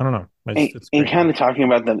I don't know it's and great. kind of talking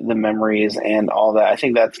about the memories and all that. I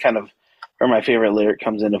think that's kind of where my favorite lyric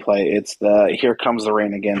comes into play. It's the "Here comes the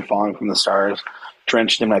rain again, falling from the stars,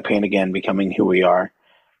 drenched in my pain again, becoming who we are."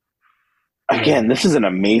 Yeah. Again, this is an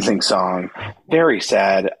amazing song. Very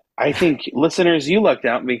sad. I think listeners, you lucked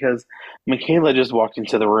out because Michaela just walked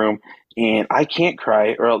into the room and I can't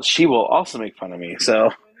cry or else she will also make fun of me. So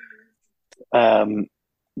Um,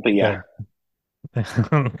 but yeah,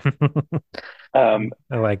 Good. I um,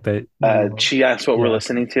 like that you. she asked what we're Yeah.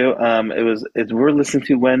 listening to. We're listening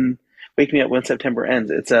to when Wake Me Up When September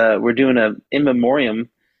Ends. We're doing a in memoriam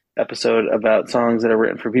episode about songs that are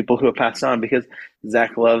written for people who have passed on because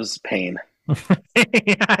Zach loves pain.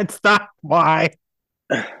 Yeah, it's not why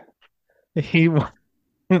he he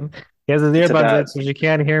has his It's earbuds in, about. so you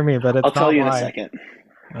can't hear me, but I'll it's tell not you in a why. second.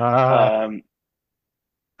 Uh,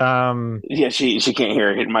 Um, um, yeah, she can't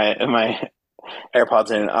hear it. My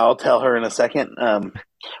AirPods in. I'll tell her in a second.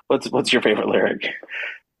 What's your favorite lyric?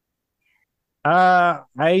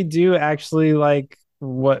 I do actually like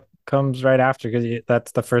what comes right after because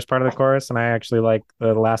that's the first part of the chorus, and I actually like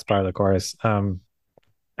the last part of the chorus.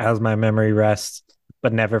 As my memory rests,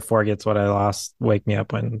 but never forgets what I lost. Wake me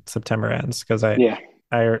up when September ends, because Yeah,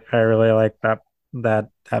 I really like that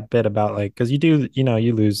bit about like because you do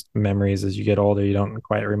you lose memories as you get older. You don't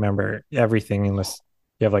quite remember everything unless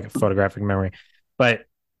you have like a photographic memory, but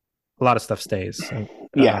a lot of stuff stays, and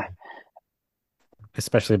yeah,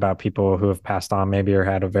 especially about people who have passed on maybe or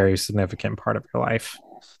had a very significant part of your life.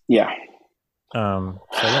 yeah. So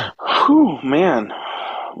yeah. Whew, man.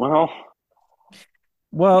 Well,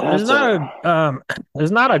 Well, that's a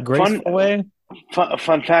there's not a fun, graceful way.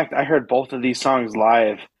 fun fact. I heard both of these songs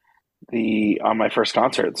live the on my first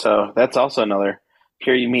concert, so that's also another.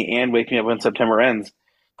 Hear You Me and Wake Me Up When September Ends.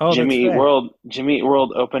 Oh, that's right. Jimmy Eat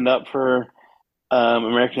World opened up for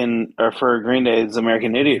American or for Green Day's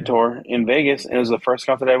American Idiot tour in Vegas, and it was the first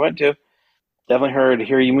concert I went to. Definitely heard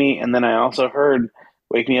Hear You Me, and then I also heard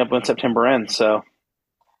Wake Me Up When September Ends. So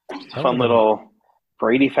fun Totally. little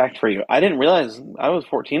Brady fact for you. I didn't realize I was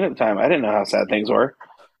 14 at the time. I didn't know how sad things were.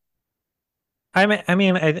 I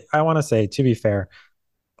want to say, to be fair,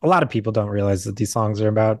 a lot of people don't realize that these songs are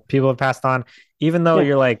about people have passed on, even though Yeah,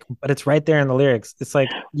 you're like, but it's right there in the lyrics. It's like,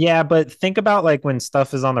 yeah, but think about like when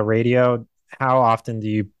stuff is on the radio, how often do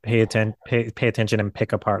you pay attention and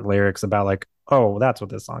pick apart lyrics about like, oh, that's what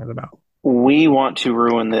this song is about. we want to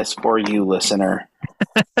ruin this for you, listener.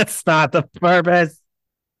 That's not the purpose.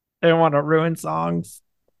 I don't want to ruin songs.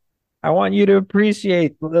 I want you to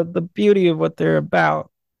appreciate the beauty of what they're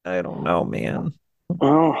about. I don't know, man.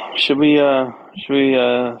 Well, should we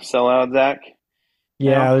sell out, Zach?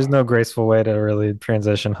 Yeah, Now, there's no graceful way to really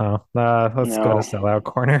transition, huh? Let's go to no. sellout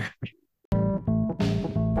corner.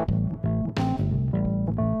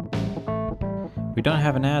 We don't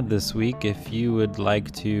have an ad this week. If you would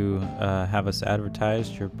like to have us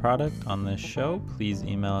advertise your product on this show, please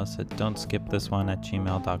email us at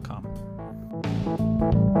don'tskipthisone@gmail.com.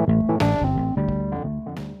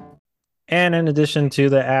 And in addition to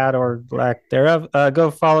the ad or lack thereof,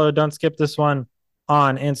 go follow Don't Skip This One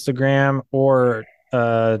on Instagram or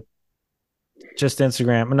just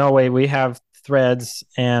Instagram. No, wait, we have Threads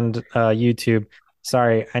and YouTube.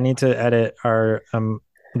 Sorry, I need to edit our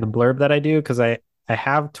the blurb that I do because I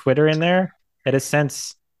have Twitter in there. It has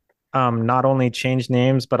since not only changed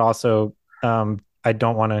names but also I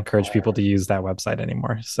don't want to encourage people to use that website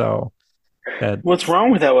anymore. So What's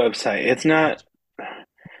wrong with that website? It's not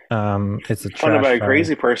it's a funded by trash a fire.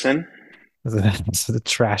 crazy person. It's a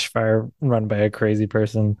trash fire run by a crazy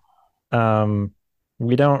person. Um,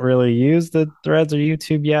 we don't really use the Threads or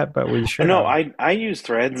YouTube yet, but we Oh, should no, have. I use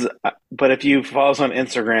Threads, but if you follow us on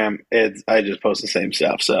Instagram, it's I just post the same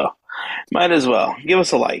stuff. So might as well give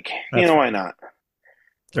us a like. You That's know fair. why not?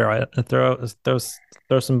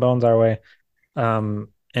 Throw some bones our way.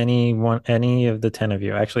 Any of the 10 of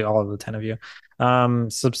you, actually all of the 10 of you.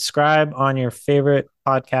 Subscribe on your favorite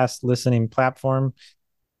podcast listening platform.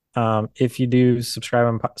 If you do subscribe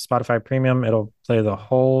on Spotify Premium, it'll play the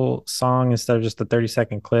whole song instead of just the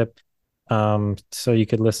 30-second clip. So you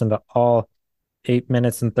could listen to all 8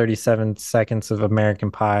 minutes and 37 seconds of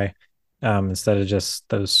American Pie, instead of just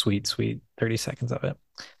those sweet, sweet 30 seconds of it.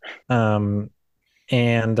 Um,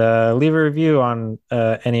 and leave a review on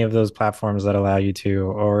any of those platforms that allow you to,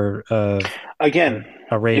 or Again,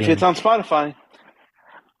 a if it's rating. on Spotify,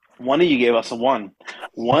 one of you gave us a one.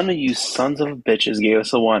 One of you sons of bitches gave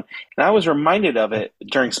us a one. And I was reminded of it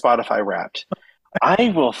during Spotify Wrapped.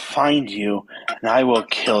 I will find you and I will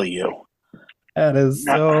kill you. That is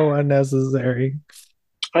Not, so unnecessary.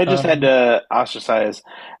 I just had Um, to ostracize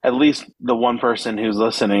at least the one person who's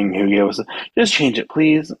listening who gave us a, just change it,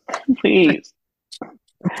 please. Please.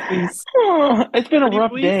 please, Oh, it's been a pretty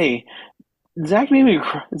rough please. day. Zach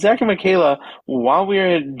and Michaela, while we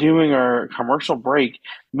were doing our commercial break,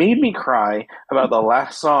 made me cry about the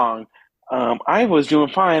last song. I was doing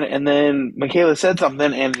fine, and then Michaela said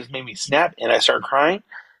something, and it just made me snap, and I started crying.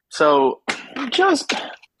 So, just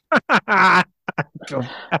Feel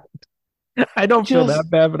bad. I don't feel Just that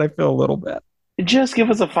bad, but I feel a little bad. just give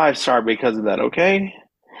us a 5 star because of that, okay?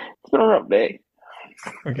 It's been a rough day.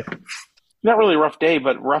 Okay. Not really a rough day,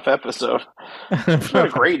 but rough episode. It's been a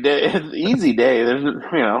great day. It's an easy day.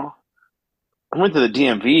 I went to the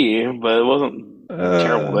DMV, but it wasn't a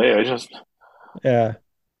terrible uh, day. I just yeah.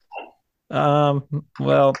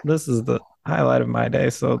 Well, this is the highlight of my day,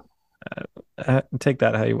 so take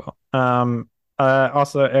that how you will.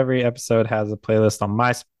 Also, every episode has a playlist on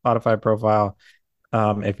my Spotify profile.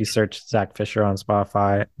 If you search Zack Fisher on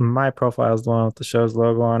Spotify, my profile is the one with the show's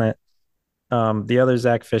logo on it. The other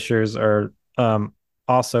Zack Fishers are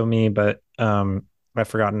also me, but I've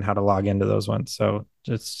forgotten how to log into those ones, so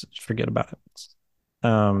just forget about it.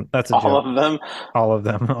 That's a all joke. of them. All of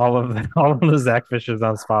them, all of the Zack Fishers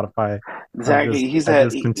on Spotify Zach, he's I had.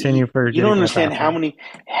 just continue You don't forgetting my understand password.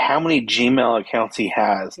 how many Gmail accounts he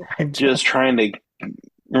has. I Just don't. trying to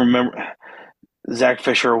remember Zach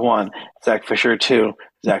Fisher one, Zach Fisher two,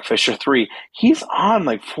 Zach Fisher three. He's on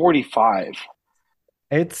like 45.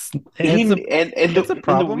 It's He it's a it's a and the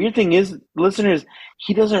problem. weird thing is, listeners,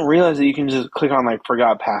 he doesn't realize that you can just click on like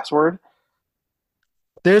forgot password.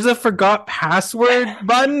 There's a forgot password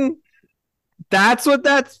button. That's what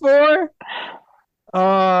that's for.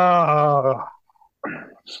 Oh,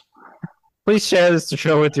 please share this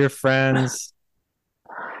show with your friends,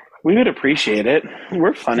 We would appreciate it.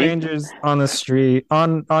 We're funny. strangers on the street,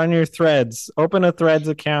 on your threads. Open a threads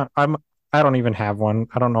account. I don't even have one.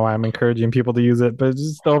 I don't know why I'm encouraging people to use it, but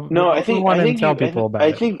just No, open one and tell people about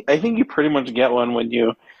it. I think you pretty much get one when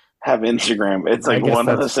you have Instagram. It's I like guess one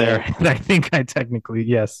of the that's fair. same. I think I technically,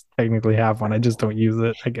 yes, technically have one. I just don't use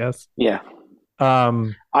it, I guess. Yeah,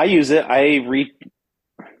 Um, I use it. I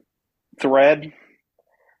thread.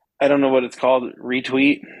 I don't know what it's called.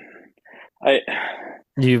 Retweet. I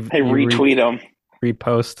I you retweet them.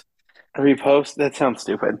 repost. Repost. That sounds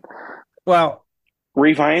stupid. Well,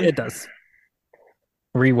 Revine. it does.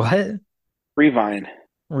 Re what? Revine.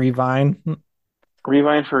 Revine.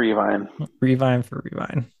 Revine for Revine. Revine for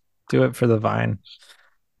Revine. Do it for the vine.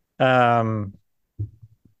 Um,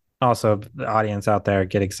 Also, the audience out there,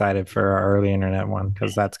 get excited for our early internet one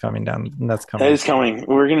because that's coming down. That's That coming. is coming.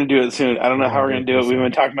 We're gonna do it soon. I don't know We're how gonna we're do gonna it do pretty it. We've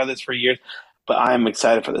been soon. talking about this for years, but I'm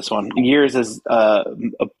excited for this one. Years is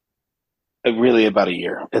really about a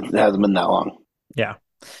year. It hasn't been that long. Yeah.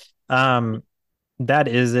 Um, that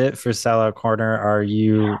is it for Sellout Corner. Are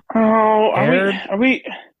you Oh, prepared? are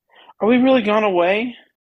we really gone away?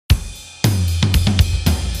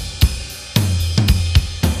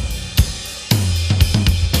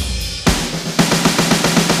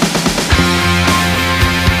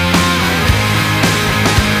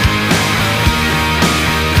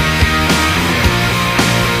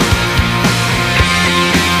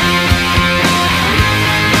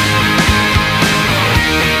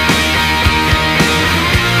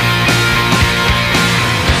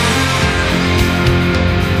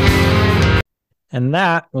 And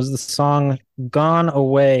that was the song "Gone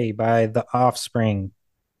Away" by The Offspring.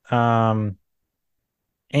 Um,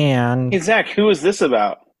 Hey and Zach, who is this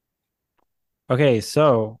about? okay,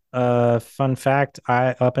 so fun fact,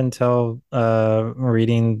 I up until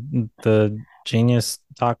reading the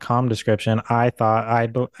genius.com description, I thought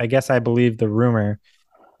I guess I believed the rumor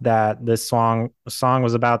that this song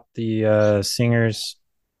was about the singer's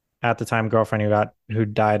at the time girlfriend who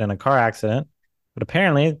died in a car accident, but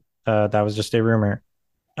apparently that was just a rumor.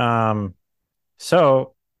 Um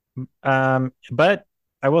so but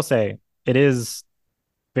I will say it is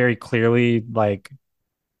very clearly like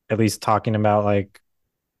at least talking about like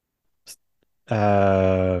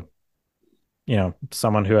uh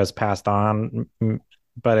someone who has passed on,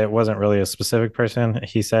 but it wasn't really a specific person.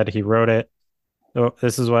 He said he wrote it. So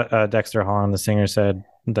this is what Dexter Holland, the singer, said,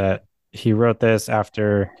 that he wrote this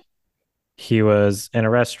after he was in a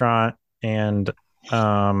restaurant and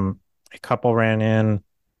a couple ran in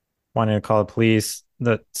wanting to call the police,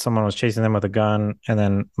 that someone was chasing them with a gun, and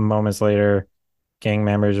then moments later gang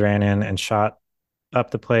members ran in and shot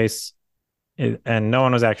up the place. And no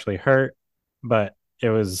one was actually hurt, but it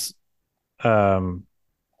was um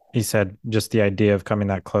he said just the idea of coming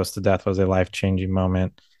that close to death was a life-changing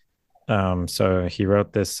moment. So he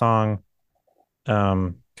wrote this song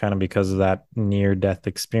kind of because of that near death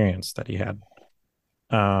experience that he had.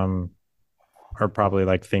 um or probably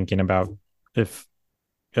like thinking about if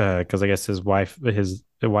because I guess his wife at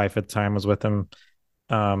the time was with him,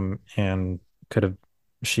 and could have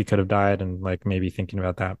she could have died, and like maybe thinking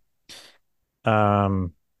about that.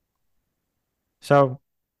 um so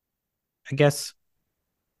I guess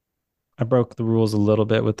I broke the rules a little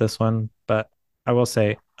bit with this one, but I will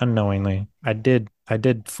say unknowingly I did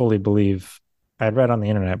fully believe. I had read on the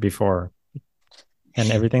internet before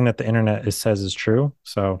and everything that the internet says is true.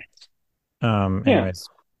 So, Yeah. anyways,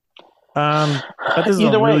 but this is a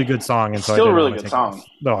Either really way, good song, and it's so I still a didn't really want to good take it song. off.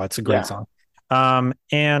 No, it's a great Yeah. song.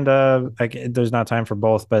 And like, there's not time for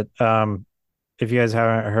both, but if you guys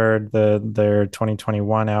haven't heard their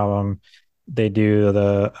 2021 album, they do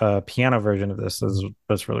the piano version of this.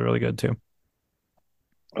 That's really really good too.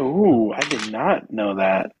 Ooh, I did not know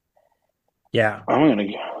that. Yeah, I'm gonna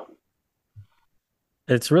go.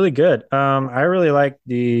 it's really good. I really like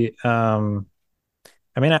the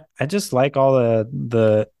I mean, I just like all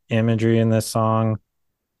the imagery in this song.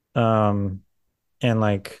 Um, and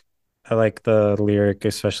like I like the lyric,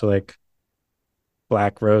 especially like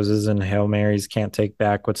Black Roses and Hail Marys can't take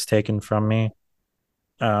back what's taken from me.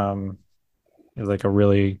 Um, it's like a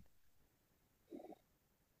really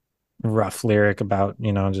rough lyric about,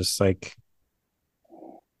 just like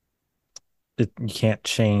you can't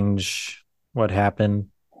change what happened.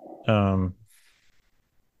 Um,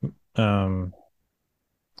 um,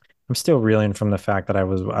 I'm still reeling from the fact that I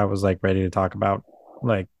was like ready to talk about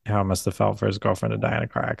like how it must have felt for his girlfriend to die in a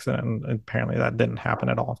car accident. And apparently that didn't happen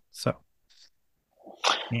at all. So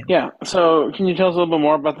yeah. Yeah. So, can you tell us a little bit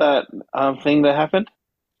more about that thing that happened?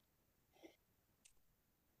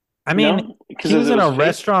 I mean, No, because he was it in was a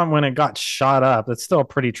fake. restaurant when it got shot up. That's still a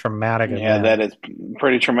pretty traumatic Yeah, event. that is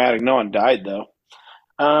pretty traumatic. No one died though.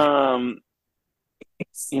 Um,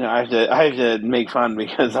 I have to make fun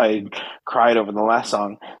because I cried over the last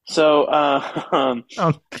song. So,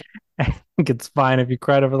 Um, I think it's fine if you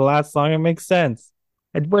cried over the last song. It makes sense.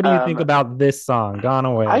 And what do you think um, about this song, "Gone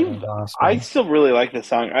Away" by I The I Offspring? still really like this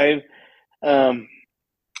song. Um,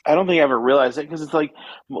 I don't think I ever realized it because it's like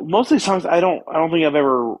most of these songs I don't think I've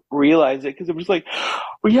ever realized it because it was like,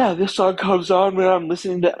 well, yeah, this song comes on when I'm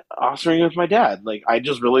listening to Offspring with my dad. Like I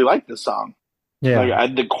just really like this song. Like Yeah,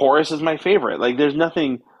 the chorus is my favorite. Like there's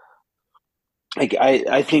nothing like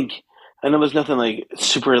I think I know there's nothing like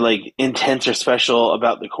super like intense or special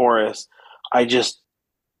about the chorus.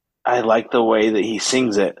 I like the way that he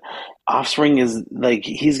sings it. Offspring is like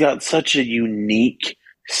he's got such a unique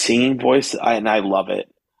singing voice, and I love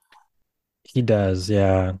it. he does.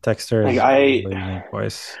 Yeah, Dexter Like is a really unique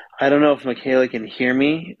voice. I don't know if Michaela can hear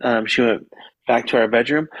me. She went back to our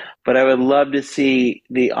bedroom, but I would love to see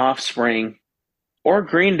the Offspring or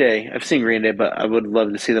Green Day. I've seen Green Day, but I would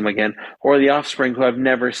love to see them again. Or the Offspring, who I've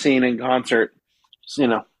never seen in concert. You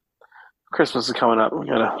know, Christmas is coming up. We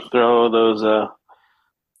gotta throw those.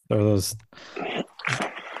 There are those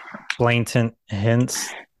blatant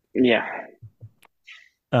hints. Yeah,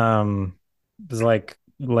 Um, it's like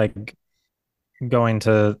going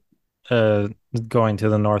to uh going to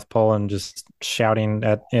the North Pole and just shouting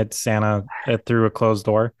at Santa through a closed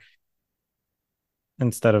door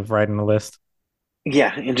instead of writing a list.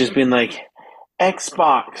 yeah, and just being like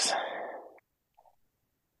Xbox,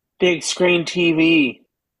 big screen TV,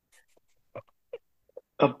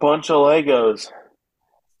 a bunch of Legos.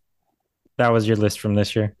 That was your list from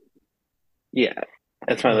this year. Yeah,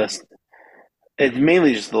 that's my Yeah, list. It's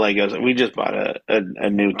mainly just the Legos. We just bought a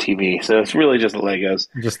new TV, so it's really just the Legos.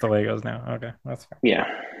 just the Legos now. Okay, that's fair. Yeah,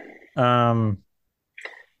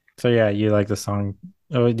 So yeah, you like the song.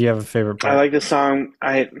 Oh, do you have a favorite I part? like the song.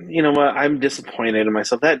 You know what? I'm disappointed in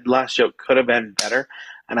myself. That last joke could have been better,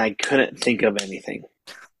 and I couldn't think of anything.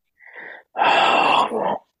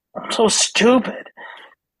 Oh, I'm so stupid.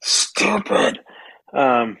 Stupid.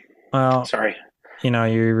 Um, Well, sorry.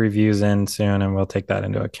 your review's in soon, and we'll take that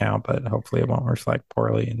into account. But hopefully, it won't reflect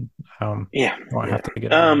poorly, and Yeah, you won't yeah. have to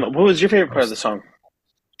get it on What was your favorite part of the post. song?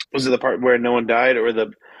 Was it the part where no one died, or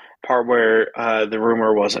the part where the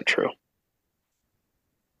rumor wasn't true?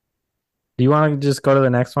 Do you want to just go to the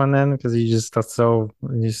next one then? Because you're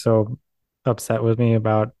so upset with me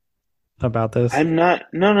about this. I'm not.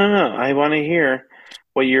 No, no, no. I want to hear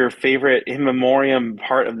what your favorite in memoriam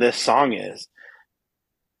part of this song is.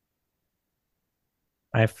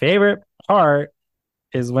 My favorite part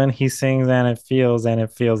is when he sings and it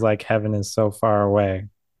feels like heaven is so far away.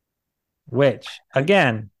 Which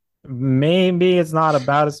again, maybe it's not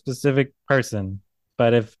about a specific person,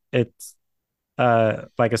 but if it's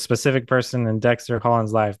like a specific person in Dexter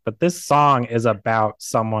Collins' life, but this song is about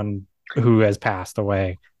someone who has passed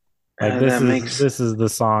away. Like this That is makes this is the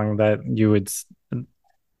song that you would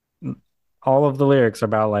all of the lyrics are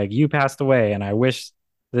about like you passed away and I wish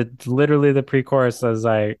that literally the pre-chorus says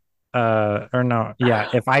I or no, yeah,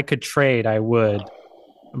 if I could trade I would,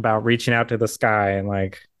 about reaching out to the sky and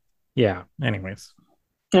like yeah, anyways.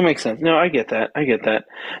 that makes sense. No, I get that. I get that.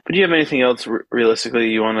 But do you have anything else realistically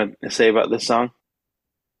you want to say about this song?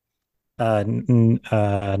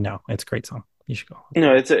 No, it's a great song. You should go.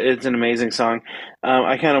 It's an amazing song.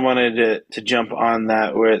 I kind of wanted to jump on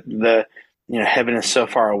that where heaven is so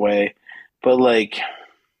far away, but like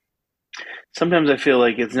sometimes I feel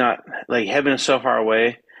like it's not like heaven is so far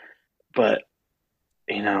away, but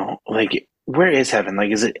like where is heaven?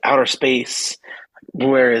 Like, is it outer space?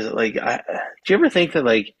 Where is it? Like, do you ever think that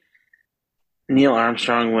like Neil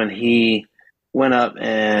Armstrong when he went up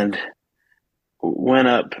and went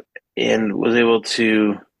up and was able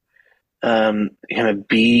to kind of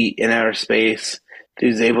be in outer space.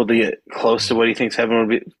 He's able to get close to what he thinks heaven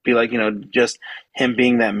would be like, just him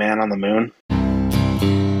being that man on the moon.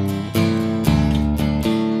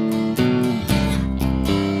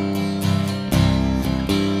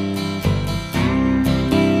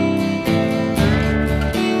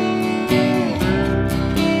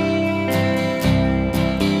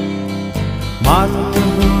 Martha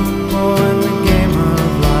Boone in the game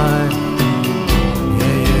of life.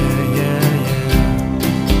 Yeah, yeah, yeah,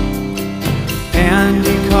 yeah.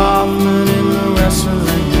 Andy Kaufman in the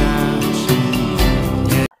wrestling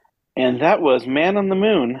match. And that was Man on the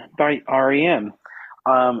Moon by REM.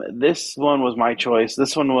 This one was my choice.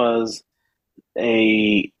 This one was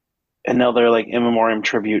a another like in memoriam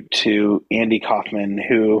tribute to Andy Kaufman,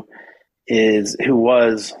 who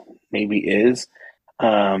was maybe is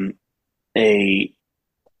a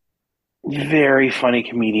very funny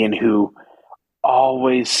comedian who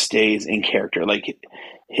always stays in character. Like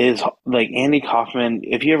his like Andy Kaufman,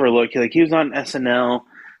 if you ever look, like he was on SNL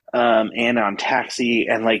and on Taxi,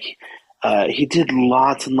 and like he did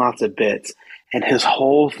lots and lots of bits, and his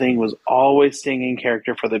whole thing was always staying in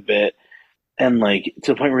character for the bit, and like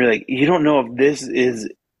to the point where you're like you don't know if this is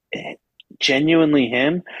genuinely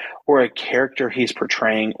him or a character he's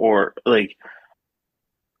portraying, or like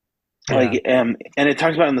Yeah. and it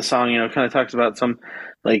talks about in the song, it kind of talks about some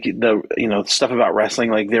like the stuff about wrestling.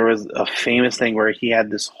 Like there was a famous thing where he had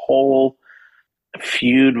this whole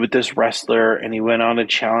feud with this wrestler, and he went on to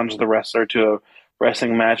challenge the wrestler to a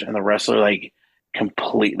wrestling match, and the wrestler like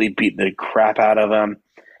completely beat the crap out of him.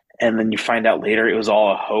 And then you find out later it was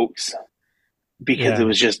all a hoax because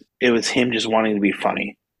Yeah. it was him just wanting to be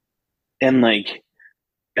funny. And like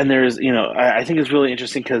and there's I think it's really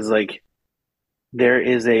interesting because like there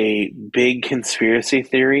is a big conspiracy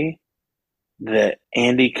theory that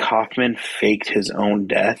Andy Kaufman faked his own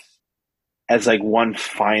death as like one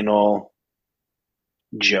final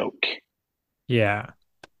joke. Yeah.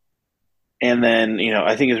 And then,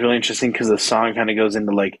 I think it's really interesting because the song kind of goes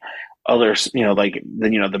into like other, like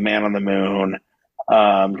the Man on the Moon,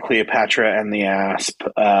 Cleopatra and the Asp,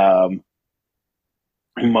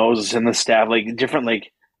 Moses and the Staff, like different,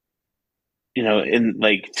 like, in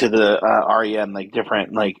like to the REM, like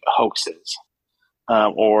different like hoaxes,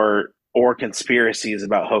 or conspiracies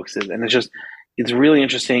about hoaxes. And it's really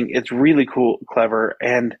interesting. It's really cool, clever.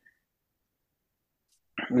 And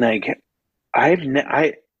like, I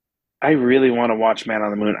really want to watch Man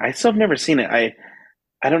on the Moon. I still have never seen it.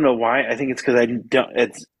 I don't know why. I think it's because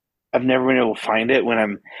I've never been able to find it when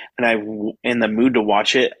I'm in the mood to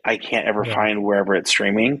watch it. I can't ever Yeah. find wherever it's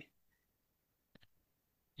streaming.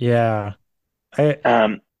 Yeah. I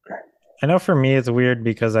Um, I know for me it's weird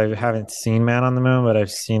because I haven't seen Man on the Moon, but I've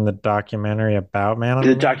seen the documentary about Man on the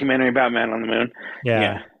the Moon. documentary about Man on the Moon, Yeah.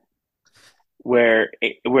 yeah, where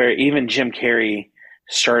even Jim Carrey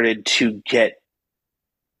started to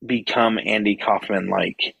become Andy Kaufman,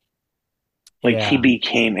 like he Yeah.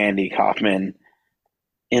 became Andy Kaufman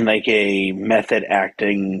in like a method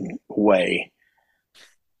acting way.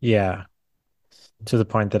 Yeah. To the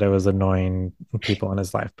point that it was annoying people in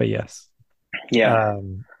his life, but yes. Yeah,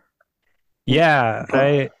 Um, yeah,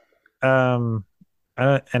 but um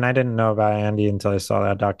and I didn't know about Andy until I saw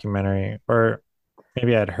that documentary, or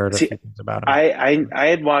maybe I'd heard a see, few things about him. I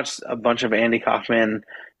had watched a bunch of Andy Kaufman.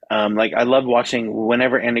 Like I loved watching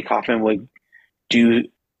whenever Andy Kaufman do,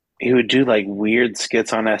 he would do like weird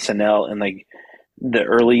skits on SNL in like the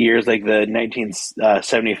early years, like the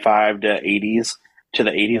 1975 to 80s to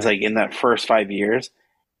the 80s, Yeah. like in that first 5 years,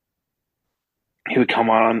 he would come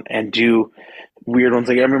on and do weird ones.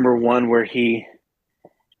 Like I remember one where he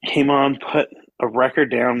came on, put a record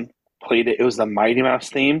down, played it. It was the Mighty Mouse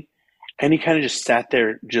theme, and he kind of just sat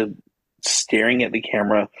there, just staring at the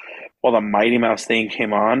camera while the Mighty Mouse theme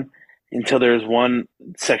came on until there was one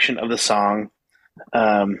section of the song.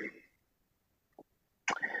 Um,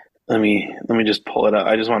 let me just pull it up.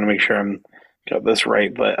 I just want to make sure I'm got this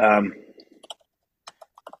right. But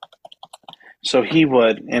so he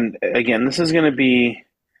would, and again, this is going to be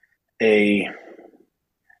a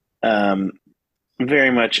um,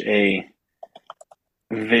 very much a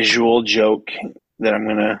visual joke that I'm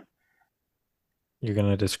gonna You're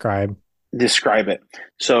gonna describe. describe it.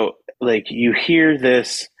 So like you hear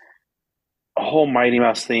this whole Mighty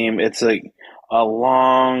Mouse theme. It's like a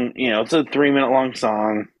long, it's a 3 minute long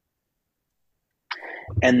song,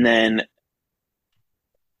 and then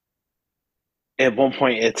at one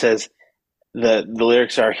point it says the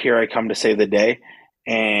lyrics are "Here I come to save the day,"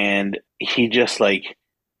 and he just like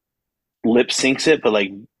lip syncs it, but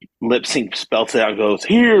like lip sync spells it out. Goes,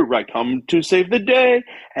 "Here I come to save the day,"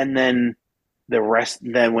 and then the rest.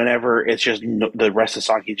 Then whenever it's just the rest of the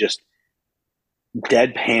song, he just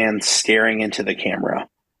deadpan staring into the camera.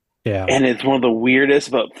 Yeah. And it's one of the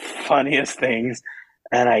weirdest but funniest things.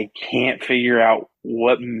 And I can't figure out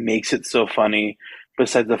what makes it so funny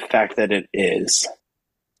besides the fact that it is,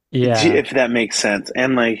 Yeah. if that makes sense.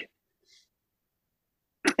 And like,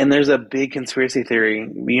 and there's a big conspiracy theory.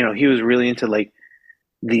 He was really into like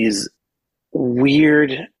these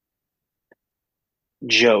weird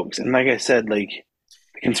jokes. And like I said, like,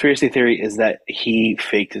 the conspiracy theory is that he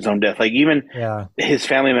faked his own death. Like, even Yeah. his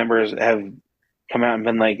family members have come out and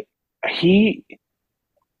been like, he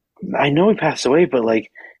I know he passed away, but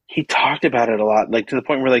like he talked about it a lot, like to the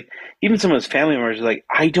point where like even some of his family members are like,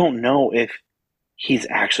 I don't know if he's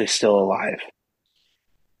actually still alive.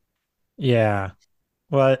 Yeah.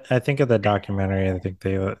 Well, I think of the documentary, I think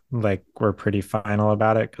they like were pretty final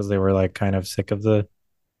about it because they were like kind of sick of the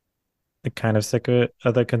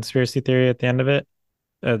conspiracy theory at the end of it.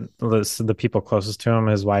 The people closest to him,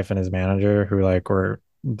 his wife and his manager, who like were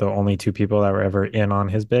the only two people that were ever in on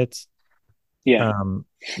his bits. Yeah,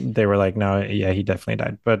 They were like, no, yeah, he definitely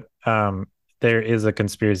died. But there is a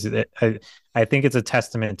conspiracy that I think it's a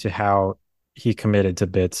testament to how he committed to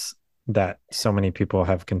bits that so many people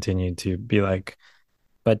have continued to be like,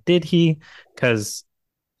 but did he? Because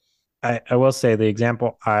I will say the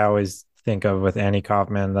example I always think of with Annie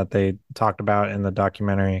Kaufman that they talked about in the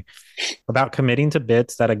documentary about committing to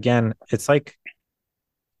bits that again, it's like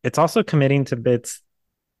it's also committing to bits.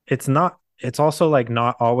 It's also like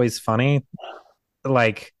not always funny.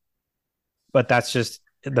 Like, but that's just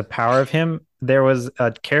the power of him. There was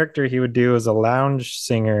a character he would do as a lounge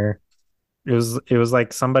singer. It was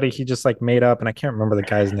like somebody he just like made up, and I can't remember the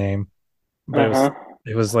guy's name, but uh huh,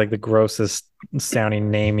 it was like the grossest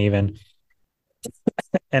sounding name even.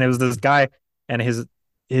 And it was this guy, and his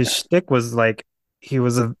shtick was like he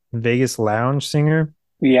was a Vegas lounge singer,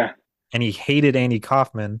 yeah, and he hated Andy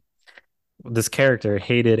Kaufman. This character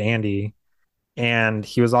hated Andy, and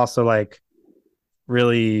he was also like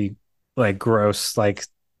really like gross,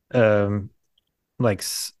 um like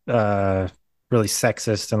really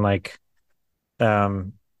sexist and like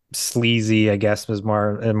um sleazy, I guess was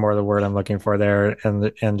more the word I'm looking for there,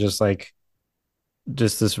 and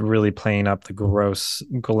just this really playing up the gross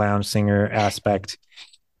lounge singer aspect.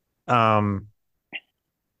 Um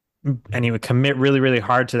and he would commit really, really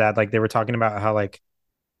hard to that. Like they were talking about how like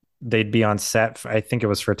they'd be on set. I think it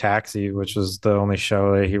was for Taxi, which was the only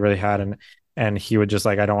show that he really had, and he would just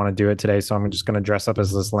like, I don't want to do it today, so I'm just going to dress up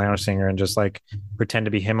as this lounge singer and just like pretend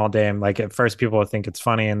to be him all day. And like at first people would think it's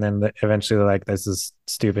funny, and then eventually they're like, this is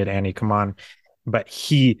stupid, Annie, come on. But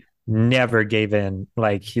he never gave in.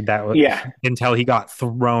 Like yeah. until he got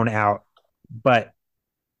thrown out. But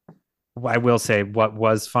I will say what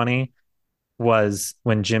was funny was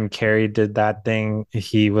when Jim Carrey did that thing.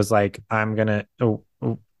 He was like, I'm gonna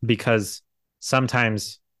because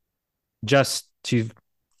sometimes just to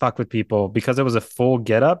fuck with people because it was a full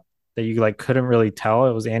get up that you like couldn't really tell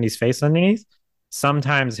it was Andy's face underneath.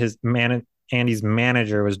 Sometimes Andy's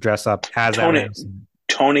manager was dressed up as that Tony lounge singer.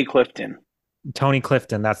 Tony Clifton. Tony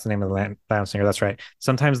Clifton, that's the name of the lounge singer. That's right.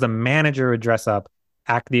 Sometimes the manager would dress up,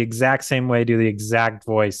 act the exact same way, do the exact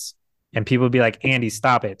voice, and people would be like, Andy,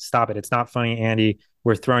 stop it, stop it. It's not funny, Andy.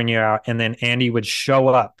 We're throwing you out. And then Andy would show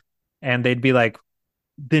up and they'd be like,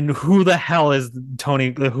 then who the hell is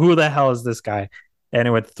Tony? Who the hell is this guy? And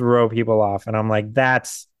it would throw people off. And I'm like,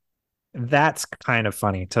 that's kind of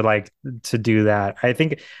funny to like to do that. I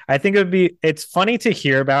think it's funny to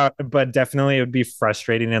hear about, but definitely it would be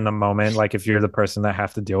frustrating in the moment, like if you're the person that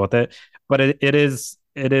have to deal with it. But it is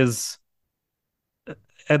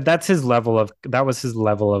that was his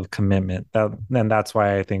level of commitment. And that's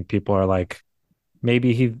why I think people are like,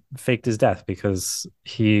 maybe he faked his death because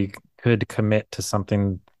he could commit to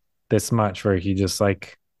something this much where he just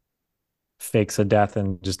like fakes a death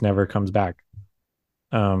and just never comes back.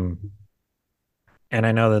 Um, and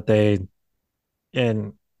I know that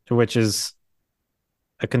in which is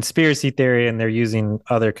a conspiracy theory, and they're using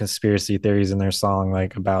other conspiracy theories in their song,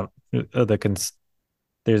 like about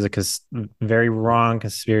there's a very wrong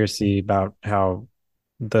conspiracy about how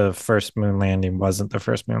the first moon landing wasn't the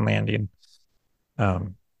first moon landing.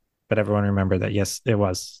 Um, but everyone remember that yes, it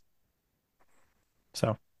was.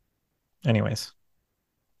 So, anyways,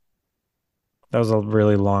 that was a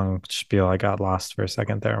really long spiel. I got lost for a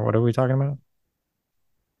second there. What are we talking about?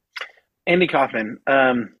 Andy Kaufman.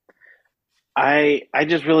 I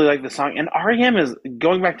just really like the song, and REM is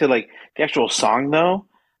going back to like the actual song though.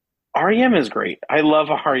 REM is great. I love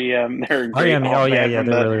REM. They're a great REM. Oh alt yeah, band yeah,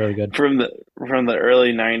 they're really really good. from the from the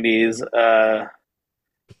early '90s.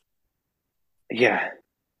 Yeah,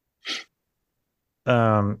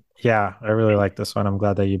 Yeah, I really like this one. I'm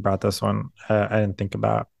glad that you brought this one. I didn't think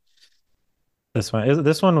about this one.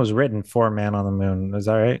 This one was written for Man on the Moon. Is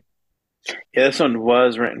that right? yeah. This one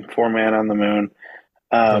was written for Man on the Moon.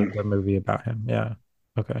 The Um, the movie about him. Yeah.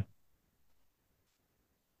 Okay.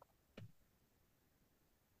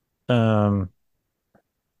 Um,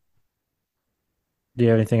 do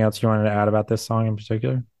you have anything else you wanted to add about this song in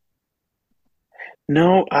particular?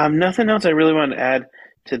 no, nothing else I really want to add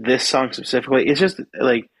to this song specifically. It's just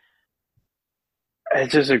like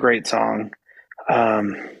it's just a great song.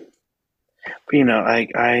 Um, but,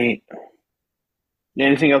 I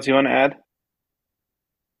anything else you want to add?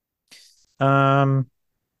 Um,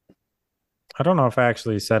 I don't know if I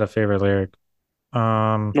actually said a favorite lyric.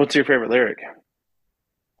 Um, What's your favorite lyric?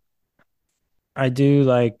 I do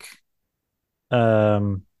like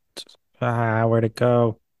um where'd it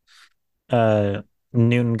go? Uh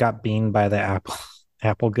Newton got beamed by the apple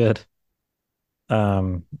apple good.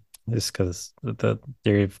 Um just because the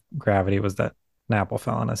theory of gravity was that an apple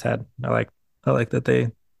fell on his head. I like that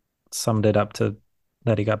they summed it up to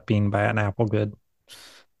that he got beamed by an apple good.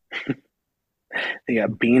 You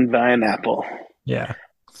got bean by an apple. Yeah.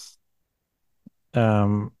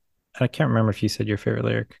 Um I can't remember if you said your favorite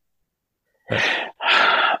lyric, but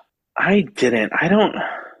I didn't. I don't.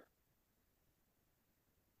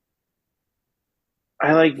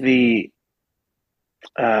 I like the.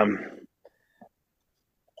 Um,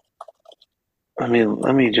 let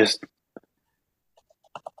me just.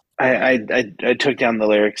 I took down the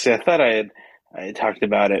lyrics. I thought I had talked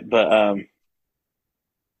about it, but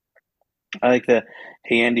I like the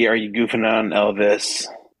 "Hey Andy, are you goofing on Elvis?"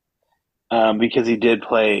 Because he did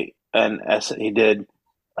play he did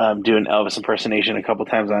do an Elvis impersonation a couple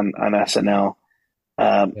times on SNL.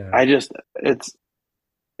 yeah. I just it's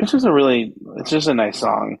just a nice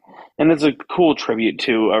song, and it's a cool tribute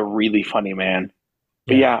to a really funny man.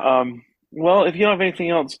 But Yeah. yeah, well, if you don't have anything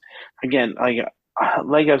else, again,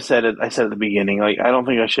 like I said at the beginning, like I don't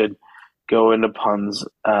think I should go into puns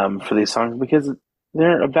for these songs because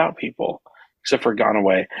they're about people, except for "Gone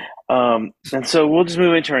Away." And so we'll just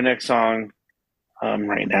move into our next song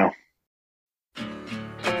right now.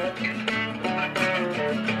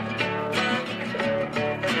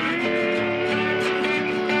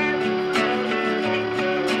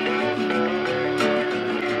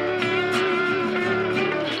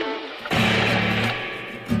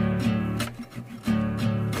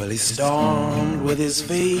 Well, he stormed with his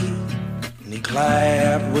feet, and he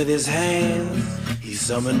clapped with his hands. He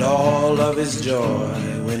summoned all of his joy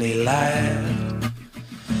when he laughed.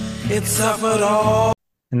 It suffered all.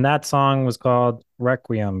 And that song was called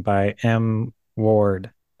Requiem by M.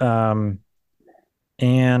 Ward.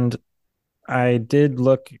 And I did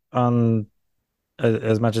look on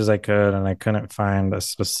as much as I could, and I couldn't find a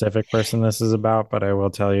specific person this is about, but I will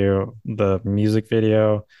tell you the music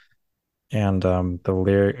video and the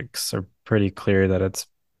lyrics are pretty clear that it's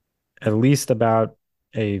at least about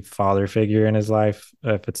a father figure in his life.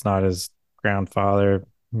 If it's not his grandfather,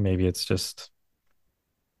 maybe it's just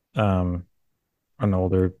um, an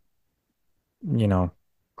older, you know,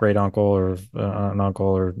 great uncle or an uncle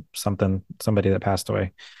or something, somebody that passed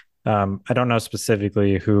away. I don't know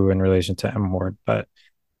specifically who in relation to M Ward, but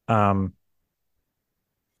um,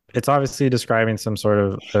 it's obviously describing some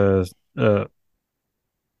sort of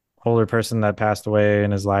older person that passed away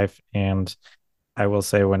in his life. And I will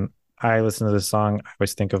say, when I listen to this song, I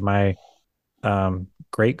always think of my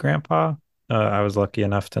great grandpa. I was lucky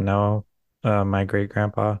enough to know my great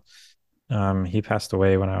grandpa. He passed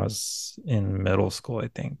away when I was in middle school, I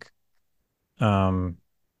think. Um,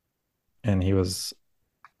 and he was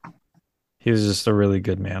just a really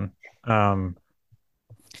good man. Um,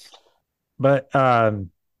 but part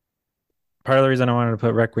of the reason I wanted to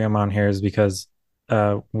put Requiem on here is because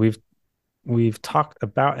we've talked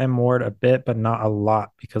about M Ward a bit, but not a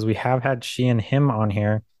lot because we have had she and him on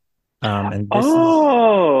here. And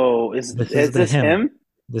Oh, this is is the this him. him?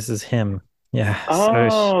 This is him. Yeah.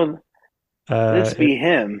 So Oh, this it, be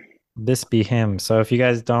him. this be him. So if you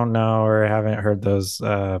guys don't know or haven't heard those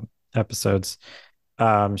episodes,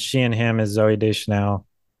 she and him is Zoe Deschanel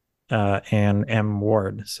and M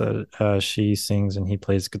Ward. So she sings and he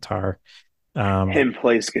plays guitar. Um, Him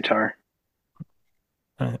plays guitar.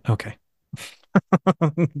 Okay.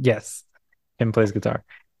 Yes, him plays guitar.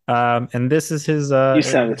 And this is his You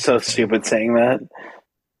sounded so stupid saying that.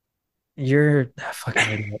 you're a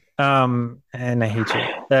fucking idiot. And I hate you.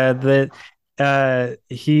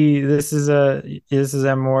 He this is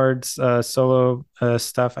M Ward's solo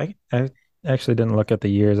stuff. I actually didn't look at the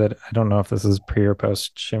years. I don't know if this is pre or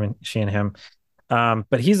post she and him.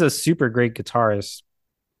 But he's a super great guitarist.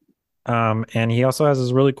 And he also has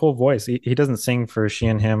this really cool voice. He doesn't sing for she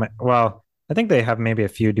and him. Well, I think they have maybe a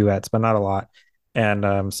few duets, but not a lot.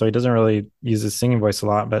 And so he doesn't really use his singing voice a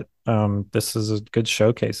lot, but this is a good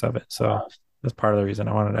showcase of it. So that's part of the reason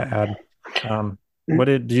I wanted to add. What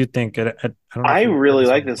do you think? I don't know if I you've heard really this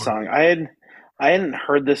song like this before. song. I hadn't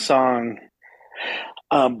heard this song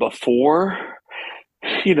before.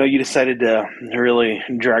 You know, you decided to really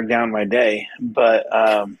drag down my day, but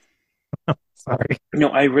Sorry. no,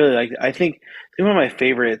 I really like it. I think one of my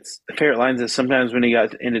favorite lines is sometimes when he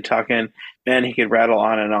got into talking, man, he could rattle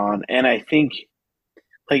on and on. And I think,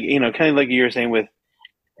 like, you know, kind of like you were saying with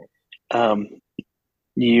um,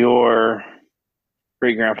 your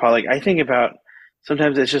great grandpa, like I think about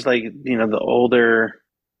sometimes it's just like, you know, the older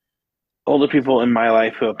people in my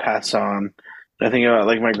life who have passed on. I think about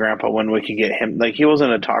like my grandpa when we could get him, like he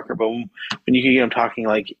wasn't a talker, but when you could get him talking,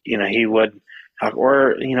 like, you know, he would talk.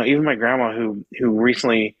 Or, you know, even my grandma who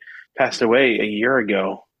recently passed away a year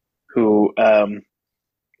ago, who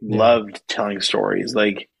Yeah. loved telling stories.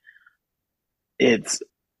 Like it's,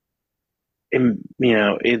 you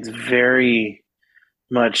know, it's very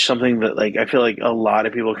much something that like I feel like a lot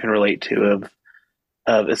of people can relate to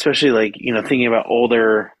of especially like, you know, thinking about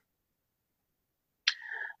older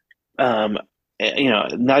um you know,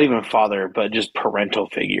 not even father but just parental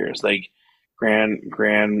figures like grandmas,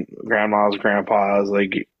 grandpas,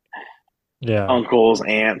 like Yeah. uncles,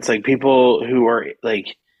 aunts, like people who are like,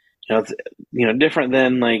 you know, it's, you know, different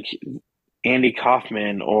than like Andy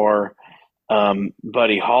Kaufman or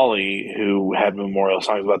Buddy Holly who had memorial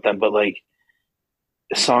songs about them, but like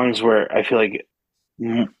songs where I feel like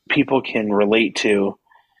people can relate to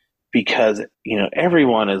because, you know,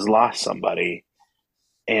 everyone has lost somebody,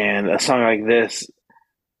 and a song like this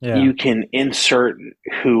Yeah. you can insert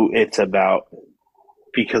who it's about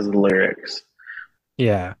because of the lyrics.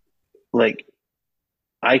 Yeah. Like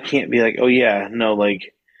I can't be like, oh yeah, no,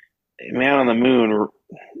 like Man on the Moon,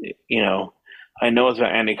 you know, I know it's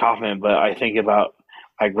about Andy Kaufman, but I think about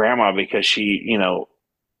my grandma because she, you know,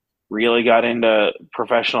 really got into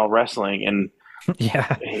professional wrestling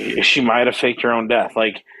Yeah. and she might have faked her own death.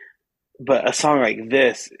 Like, but a song like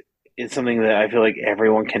this is something that I feel like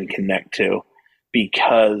everyone can connect to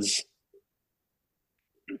because,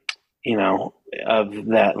 you know, of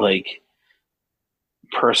that like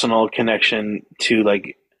personal connection to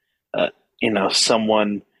like uh, you know,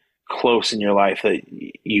 someone close in your life that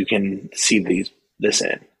you can see this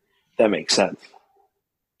in. That makes sense.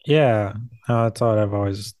 Yeah. That's what I've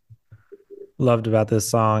always loved about this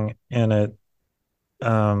song. And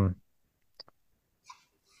um,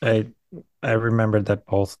 I I remembered that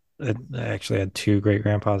I actually had two great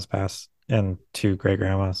grandpas pass and two great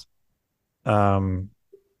grandmas. Um,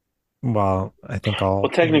 well, I think Well, all in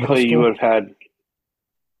middle technically, you school. would have had,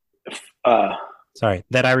 uh, Sorry,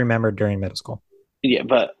 that I remembered during middle school, yeah,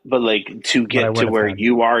 but like to but I get would to have where had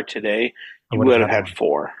you are today, I you would have would have had had one.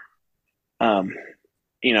 four. Um,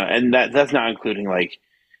 you know, and that's not including like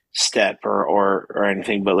step or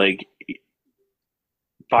anything, but like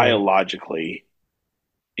Yeah, biologically,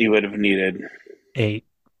 you would have needed eight.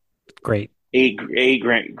 Great. eight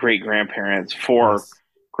great grandparents, four Yes,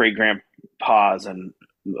 great grandpas, and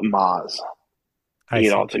mas. I Eat see.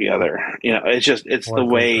 all together. You know, it's just it's the Or great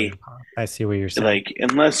way grandpa. I see what you're saying. like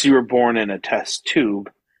unless you were born in a test tube,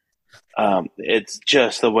 it's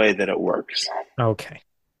just the way that it works. Okay.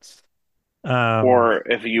 Um, Or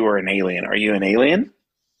if you were an alien, are you an alien?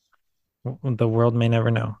 the world may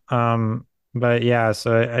never know. But yeah,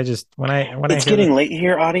 so I just when I It's hear that getting late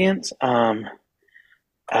here, audience.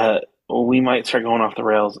 Uh, we might start going off the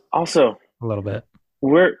rails. Also, a little bit.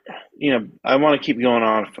 we're you know I want to keep going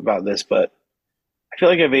on about this, but I feel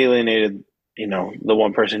like I've alienated you know the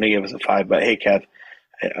one person who gave us a five. But hey, Kev,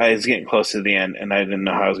 I was getting close to the end, and I didn't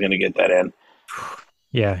know how I was going to get that in.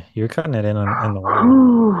 Yeah, you're cutting it in the wire.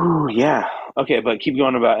 Whew, yeah. Okay, but keep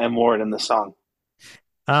going about M Ward and the song.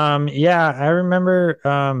 Yeah, I remember.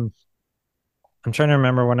 I'm trying to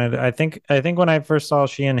remember when I think when I first saw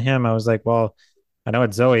she and him, I was like, well, I know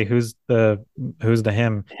it's Zoe. Who's the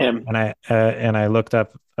him? Him, And I looked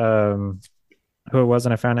up who it was,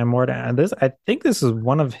 and I found him more. And I think this is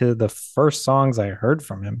one of the first songs I heard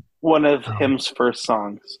from him. one of Um, him's first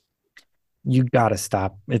songs. you gotta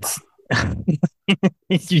stop. It's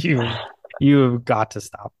you you've got to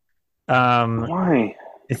stop. Um, Why?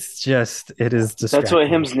 it is That's what distracting.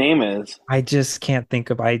 him's name is. I just can't think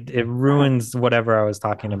of it ruins whatever I was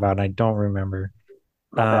talking about. I don't remember.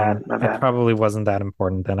 My bad. My It bad. probably wasn't that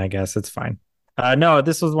important then, I guess. It's fine. No,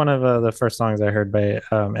 this was one of the first songs I heard by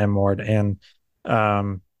M Ward, and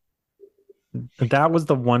um that was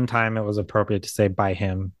the one time it was appropriate to say by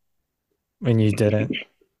him when you didn't.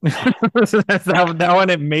 That one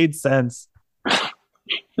it made sense.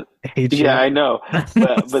 I hate Yeah, you. I know,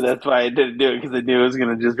 but that's why I didn't do it because I knew it was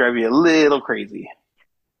gonna just drive me a little crazy.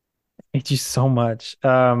 Hate you so much.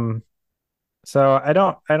 So I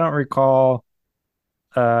don't recall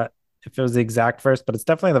if it was the exact verse, but it's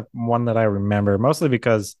definitely the one that I remember, mostly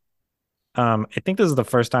because I think this is the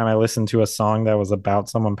first time I listened to a song that was about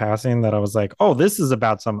someone passing that I was like, oh, this is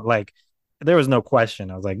about some like there was no question.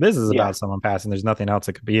 I was like, this is Yeah, about someone passing. There's nothing else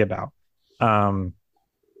it could be about. Um,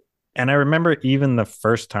 and I remember even the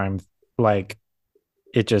first time, like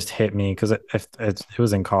it just hit me because it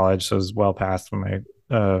was in college, so it was well past when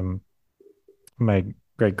my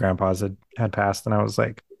great grandpas had passed, and I was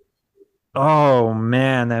like, oh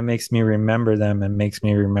man, that makes me remember them and makes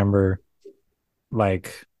me remember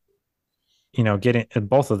like getting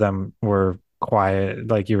both of them were quiet,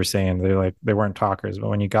 like you were saying. They weren't talkers, but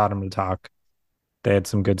when you got them to talk, they had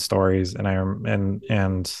some good stories.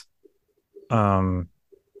 And um,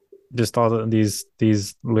 just all these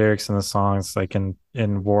lyrics in the songs, like in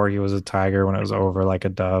war, he was a tiger. When it was over, like a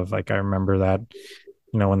dove. Like I remember that.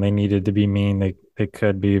 When they needed to be mean, they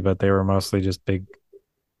could be, but they were mostly just big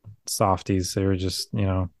softies. They were just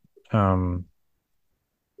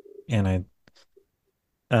and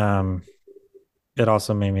um, it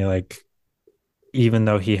also made me like even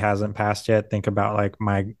though he hasn't passed yet, think about like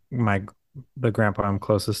my the grandpa I'm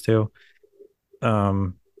closest to.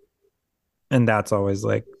 Um, and that's always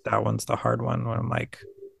like that one's the hard one when I'm like,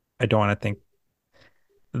 I don't want to think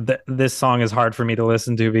that this song is hard for me to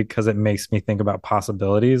listen to because it makes me think about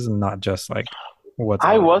possibilities and not just like what's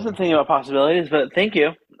I already wasn't thinking happened. about possibilities, but thank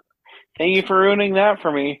you for ruining that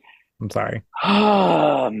for me. I'm sorry.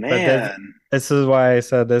 Oh But man, this is why I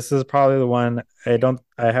said this is probably the one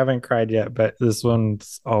I haven't cried yet, but this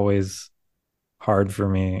one's always hard for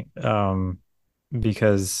me.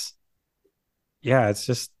 Because yeah, it's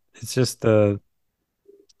just and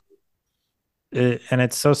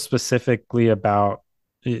it's so specifically about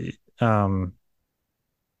um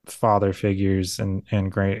father figures and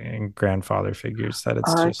great and grandfather figures that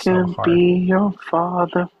it's I just so can hard. be your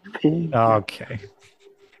father figure. Okay.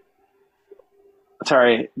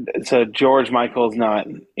 Sorry, so George Michael's not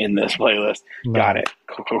in this playlist. Got No. it.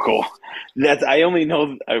 Cool, cool, cool. That's I only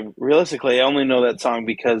know. Realistically, I only know that song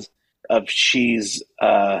because of She's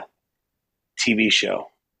TV show.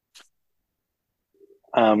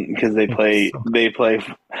 Because Thank you so much. they play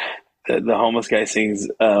the homeless guy sings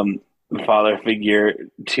father figure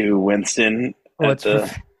to Winston at What's your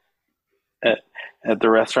at, at the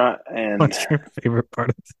restaurant, and what's your favorite part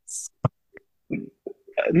of this?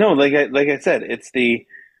 no, like I said, it's the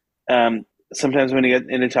sometimes when he get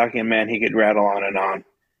into talking, man, he could rattle on and on.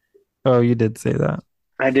 Oh, you did say that.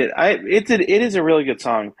 I did. It is a really good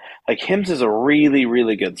song. Like Hims is a really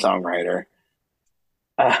really good songwriter.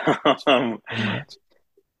 Um, So much.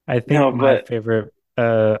 I think no, my but favorite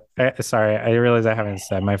sorry, I realize I haven't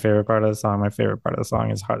said my favorite part of the song. My favorite part of the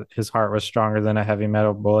song is his heart was stronger than a heavy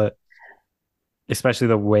metal bullet. Especially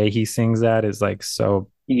the way he sings that is like so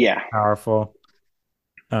yeah, powerful.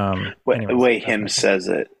 the Anyways, way that's my Hims favorite. says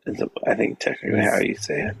it is, I think, technically how He's you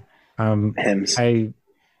say it. um Hims. I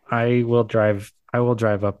I will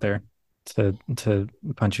drive up there to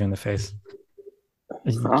punch you in the face.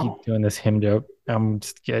 You keep Oh, doing this him joke.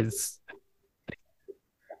 Just yeah,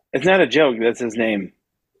 it's not a joke. That's his name,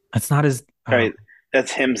 it's not as right?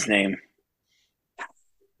 That's Hims' name.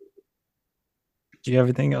 do you have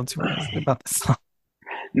anything else you want to say about this song?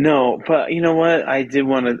 No, but you know what? I did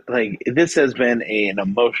want to like. This has been an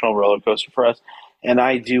emotional roller coaster for us, and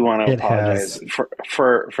I do want to It apologize has.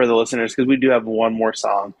 for the listeners because we do have one more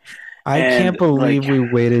song, I can't and believe like we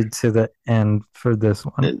waited to the end for this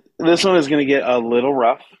one. this one is going to get a little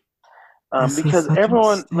rough, This is because such a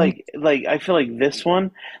everyone mistake. like I feel like this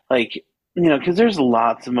one, like because there's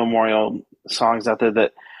lots of memorial songs out there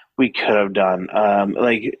that we could have done.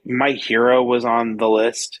 Like My Hero was on the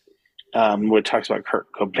list, where it talks about Kurt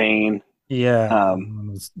Cobain. Yeah,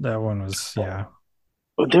 Um, yeah.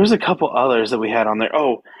 But there's a couple others that we had on there.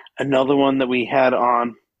 Oh, another one that we had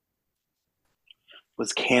on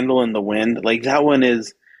was Candle in the Wind. Like that one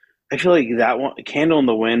is, I feel like that one, Candle in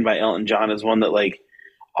the Wind by Elton John, is one that like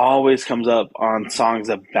always comes up on songs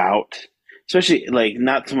about, especially like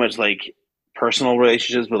not so much like personal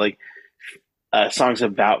relationships, but like songs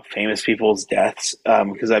about famous people's deaths.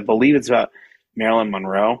 Because I believe it's about Marilyn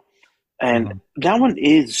Monroe, and Mhm. that one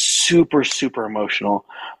is super super emotional.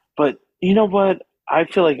 But you know what? I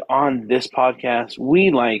feel like on this podcast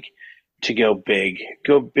we like to go big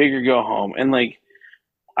or go home, and like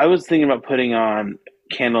I was thinking about putting on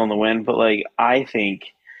Candle in the Wind, but like I think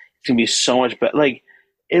it's gonna be so much better. Like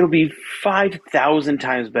it'll be 5,000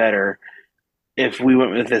 times better if we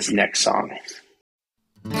went with this next song.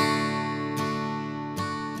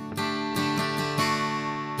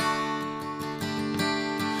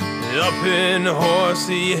 Up in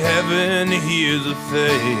horsey heaven, here's the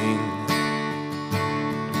thing.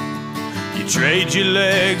 You trade your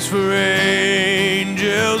legs for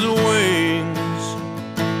angels' wings.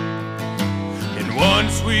 And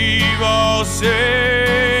once we've all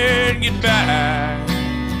said goodbye,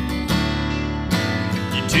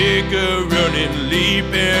 you take a running leap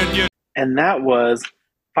and you... And that was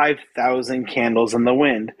 5,000 Candles in the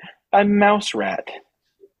Wind by Mouse Rat.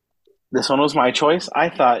 This one was my choice. I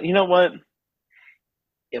thought, you know what?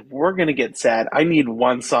 If we're gonna get sad, I need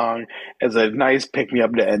one song as a nice pick me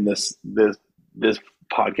up to end this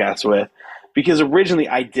podcast with, because originally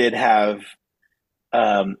I did have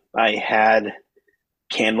I had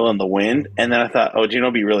Candle in the Wind, and then I thought, oh, do you know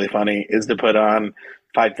what'd be really funny is to put on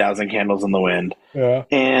 5,000 Candles in the Wind, Yeah.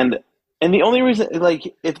 and the only reason,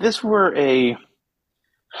 like, if this were a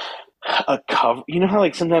cover, you know how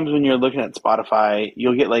like sometimes when you're looking at Spotify,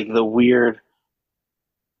 you'll get like the weird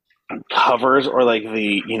covers, or like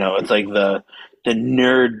the, you know, it's like the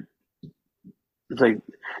nerd, it's like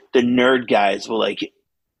the nerd guys will like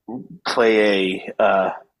play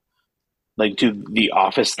a like do the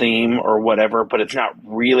Office theme or whatever, but it's not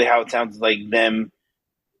really how it sounds like them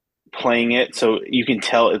playing it, so you can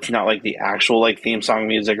tell it's not like the actual like theme song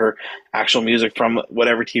music or actual music from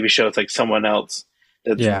whatever TV show. It's like someone else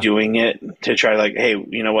that's Yeah. doing it to try, like, hey,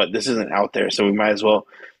 you know what, this isn't out there, so we might as well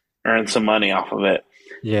earn some money off of it.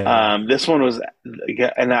 Yeah. This one was,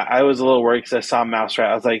 and I was a little worried because I saw Mouse Rat.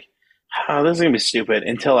 I was like, oh, this is gonna be stupid,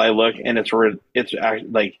 until I look and it's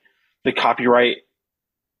like the copyright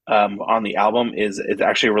on the album is, it's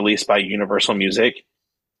actually released by Universal Music,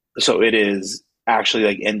 so it is actually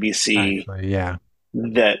like NBC Actually, yeah.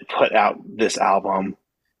 that put out this album.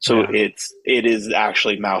 So Yeah. it is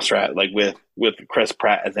actually Mouse Rat, like with Chris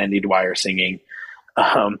Pratt as Andy Dwyer singing.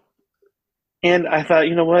 And I thought,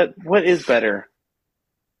 you know what is better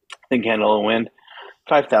than Candle in the Wind?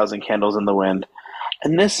 5,000 Candles in the Wind.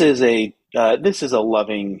 And this is a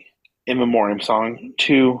loving in memoriam song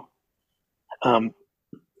to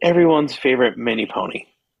everyone's favorite mini pony,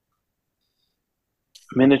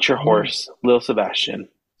 miniature horse, Lil Sebastian.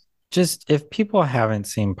 Just if people haven't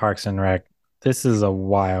seen Parks and Rec, this is a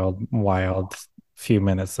wild few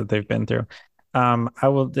minutes that they've been through. I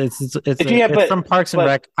will. It's from Parks and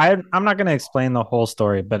Rec. I'm not going to explain the whole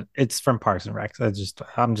story, but it's from Parks and Rec.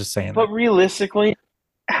 I'm just saying. But realistically,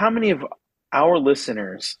 how many of our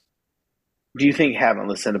listeners do you think haven't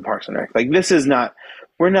listened to Parks and Rec? Like, this is not.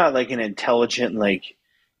 We're not like an intelligent like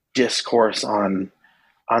discourse on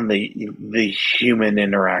the human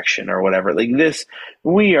interaction or whatever. Like this,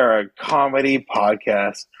 we are a comedy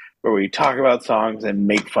podcast where we talk about songs and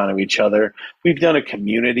make fun of each other. We've done a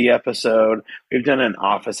Community episode. We've done an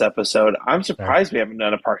Office episode. I'm surprised we haven't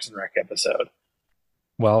done a Parks and Rec episode.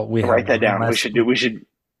 Well, we write that down. We should do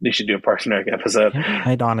a Parks and Rec episode.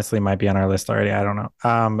 It honestly might be on our list already. I don't know.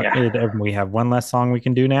 We have one less song we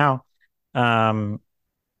can do now. No,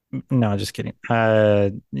 just kidding.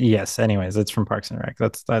 Yes. Anyways, it's from Parks and Rec.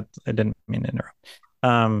 That's that. I didn't mean to interrupt.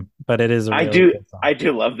 But it is. I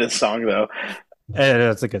do love this song though.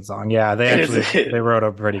 It's a good song. Yeah, they wrote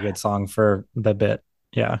a pretty good song for the bit.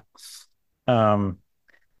 Yeah. The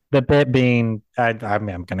bit being, I'm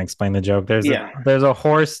going to explain the joke. There's a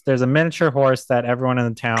horse. There's a miniature horse that everyone in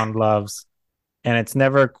the town loves, and it's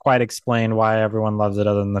never quite explained why everyone loves it,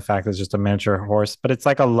 other than the fact that it's just a miniature horse. But it's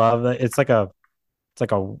like a love. It's like a.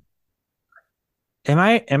 Am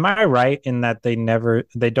I right in that they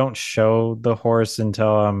don't show the horse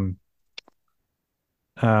until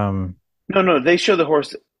No, they show the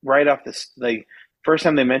horse right off this, like, first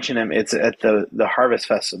time they mention him, it's at the Harvest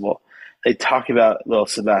Festival. They talk about little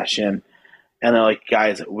Sebastian, and they're like,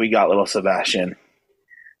 guys, we got little Sebastian,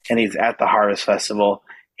 and he's at the Harvest Festival,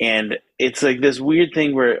 and it's like this weird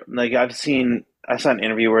thing where, like, I saw an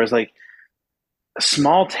interview where it's like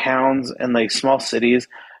small towns and like small cities,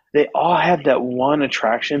 they all have that one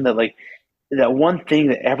attraction, that like that one thing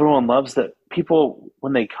that everyone loves, that people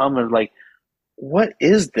when they come are like, what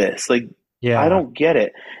is this? Like, I don't get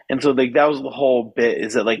it. And so like that was the whole bit,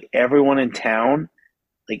 is that like everyone in town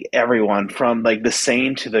like everyone from like the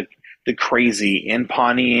sane to the crazy in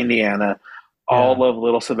Pawnee, Indiana, Yeah. all of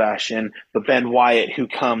Little Sebastian, but Ben Wyatt who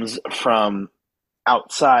comes from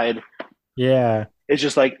outside. Yeah. It's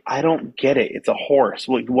just like I don't get it. It's a horse.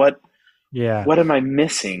 Like Yeah. what am I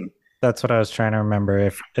missing? That's what I was trying to remember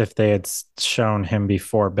if they had shown him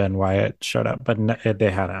before Ben Wyatt showed up, but they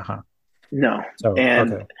hadn't, huh? No. So,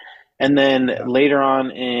 And okay. and then Yeah. later on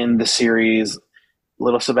in the series,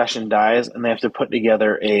 little Sebastian dies, and they have to put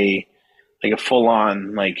together a full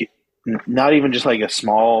on like not even just like a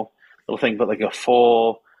small little thing, but like a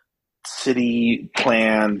full city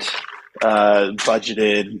planned,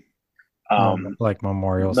 budgeted Like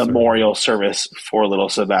memorial service. memorial service for little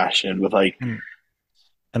Sebastian with like And,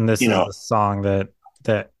 and this you is know the song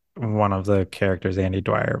that one of the characters, Andy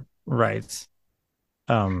Dwyer, writes.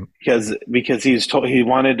 because he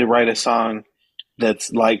wanted to write a song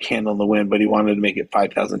that's like Candle in the Wind, but he wanted to make it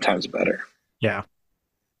 5,000 times better. Yeah.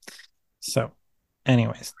 So,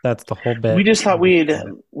 anyways, that's the whole We bit. just thought we'd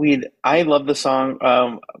I love the song.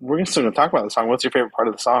 We're still gonna talk about the song. What's your favorite part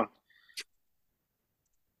of the song?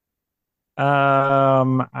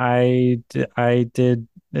 I did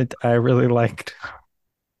it.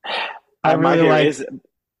 I My really favorite liked, is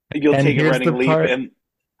 "You'll and Take a here's the Running Leap," part. and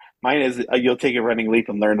mine is "You'll Take a Running Leap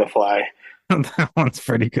and Learn to Fly." That one's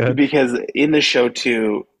pretty good. Because in the show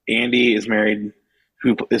too, Andy is married,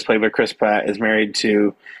 who is played by Chris Pratt, is married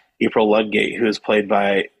to April Ludgate, who is played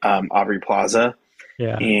by Aubrey Plaza.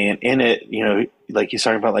 Yeah. And in it, like he's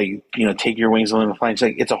talking about, like take your wings and learn to fly. It's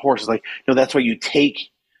like it's a horse. It's like no, that's why you take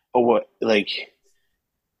a what yeah,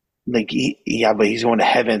 but he's going to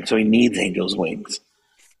heaven, so he needs angels' wings.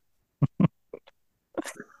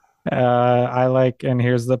 I like, and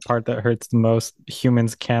here's the part that hurts the most.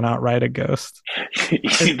 Humans cannot ride a ghost.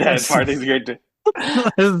 That It's part is great.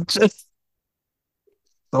 it's just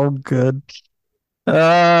so good.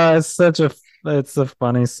 It's such a it's a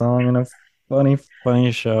funny song and a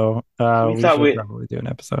funny show. We We thought should we, probably do an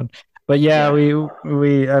episode. But yeah,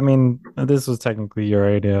 yeah. I mean, this was technically your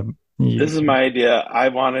idea. This You, is my idea. I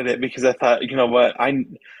wanted it because I thought, you know what,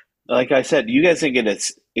 like I said, you guys didn't get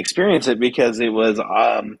to experience it because it was,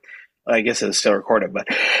 I guess it's still recorded, but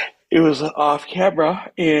it was off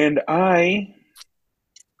camera, and I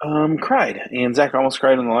cried, and Zach almost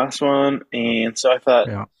cried in the last one, and so I thought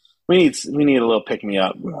yeah, we need a little pick me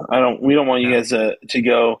up. We don't want you yeah. guys to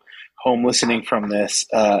go home listening from this,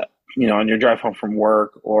 on your drive home from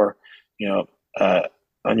work, or you know, uh,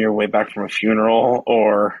 on your way back from a funeral,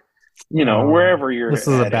 or wherever you're This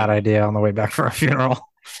is a bad heading. idea on the way back from a funeral.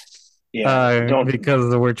 Yeah,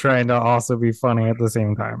 Because we're trying to also be funny at the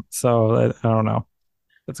same time. So I don't know.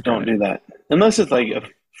 That's a great don't idea. do that unless it's like a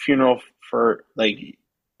funeral for like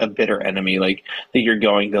a bitter enemy, like that you're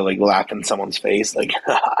going to like laugh in someone's face, like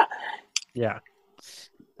Yeah,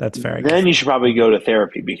 that's fair, I guess. then you should probably go to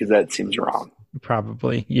therapy because that seems wrong.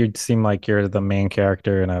 Probably. You'd seem like you're the main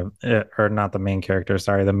character in or not the main character,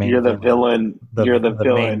 sorry, the main You're the villain. villain. The You're the the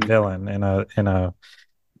main villain. villain in a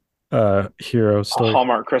hero A story.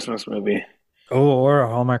 Hallmark Christmas movie. Oh, or a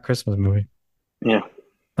Hallmark Christmas movie. Yeah.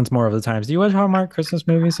 That's more of the times. Do you watch Hallmark Christmas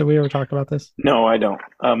movies? Have we ever talked about this? No, I don't.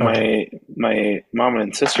 Okay. My mom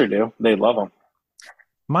and sister do. They love them.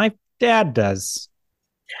 My dad does.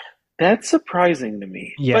 That's surprising to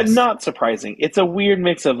me, but Yes. not surprising. It's a weird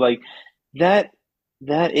mix of like that.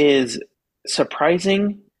 That is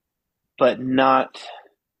surprising, but not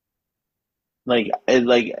like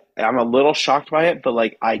I'm a little shocked by it, but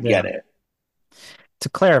like I Yeah. get it. To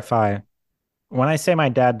clarify, when I say my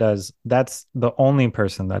dad does, that's the only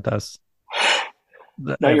person that does.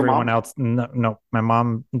 Not your Everyone mom. else, no, no, my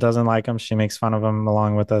mom doesn't like them. She makes fun of them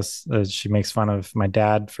along with us. She makes fun of my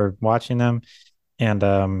dad for watching them, and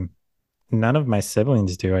none of my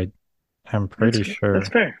siblings do. I'm pretty That's sure.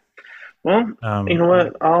 fair. Well, you Um, know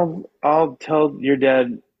what? I'll tell your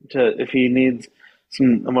dad to if he needs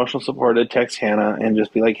some emotional support to text Hannah and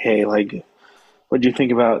just be like, hey, like, what do you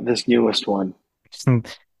think about this newest one?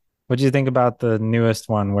 what do you think about the newest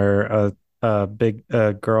one where a big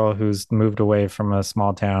girl who's moved away from a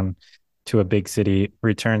small town to a big city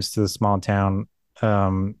returns to the small town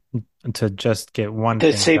um, to just get one To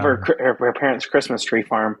thing save done, her parents' Christmas tree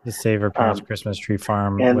farm. to save her parents' Um, Christmas tree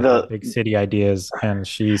farm and with her the big city ideas, and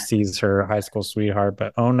she sees her high school sweetheart,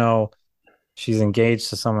 but oh no, she's engaged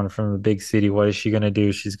to someone from the big city. What is she going to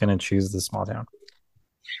do? She's going to choose the small town.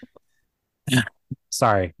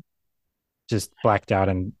 Sorry, just blacked out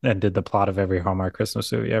and did the plot of every Hallmark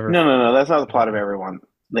Christmas movie ever. no, that's not the plot of everyone.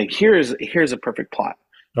 Like here's a perfect plot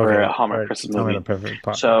for Okay, a all Hallmark right, Christmas tell me the movie. perfect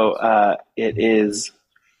plot. So it is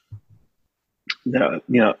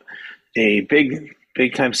a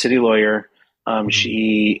big time city lawyer Mhm.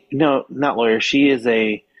 She no, not lawyer. She is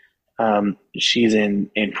a she's in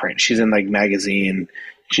print. She's in like magazine.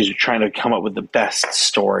 She's trying to come up with the best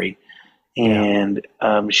story, Yeah.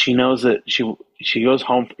 and she knows that she goes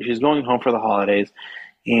home. She's going home for the holidays,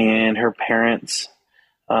 and her parents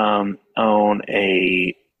own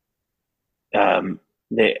a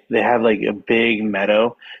they have like a big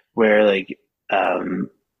meadow where like um,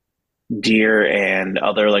 deer and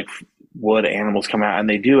other like wood animals come out, and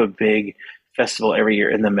they do a big festival every year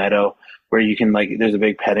in the meadow where you can like there's a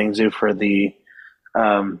big petting zoo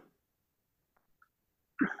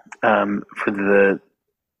um, for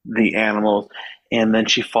the animals, and then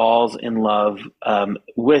she falls in love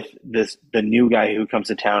with the new guy who comes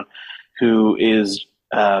to town, who is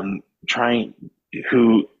trying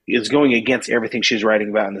who is going against everything she's writing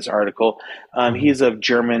about in this article. Mhm. He's of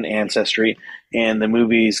German ancestry, and the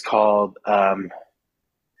movie's called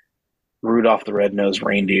Rudolph the Red-Nosed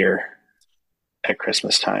Reindeer at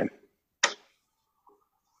Christmas time.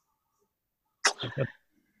 Stupid.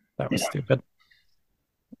 That was Yeah. stupid.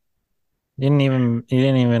 You didn't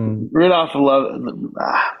even Rudolph love,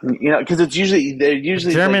 because it's usually they're the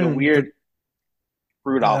usually like a German weird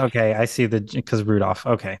Rudolph. okay, I see the because Rudolph.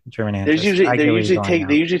 Okay, German There's ancestry. usually I they get where you're usually going take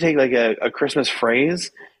they now. usually take like a Christmas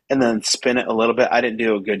phrase and then spin it a little bit. I didn't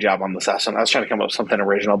do a good job on this last one. I was trying to come up with something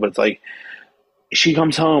original, but it's like she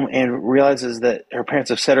comes home and realizes that her parents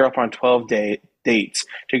have set her up on 12 dates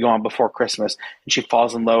to go on before Christmas, and she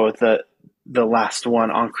falls in love with the last one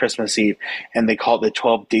on Christmas Eve, and they call it the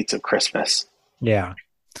 12 dates of Christmas. Yeah.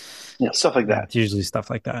 Stuff like Yeah, that. it's usually stuff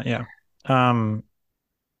like that. Yeah. Um.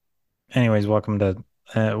 Anyways, welcome to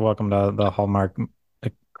the Hallmark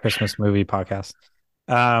Christmas movie podcast.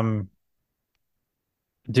 Um.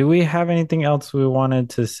 Do we have anything else we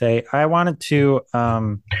wanted to say? I wanted to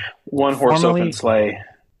One horse open formally. sleigh.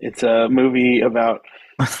 It's a movie about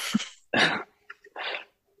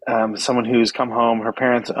someone who's come home. Her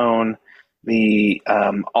parents own the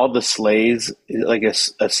all the sleighs, like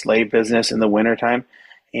a sleigh business in the wintertime,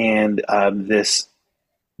 and this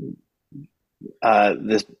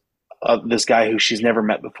this guy who she's never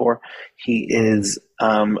met before, he Mhm. is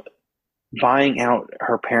buying out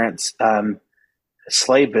her parents'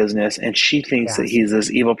 sleigh business, and she thinks that Yes. he's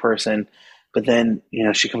this evil person. But then,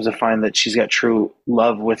 she comes to find that she's got true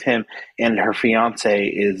love with him, and her fiance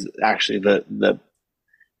is actually the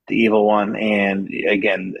evil one, and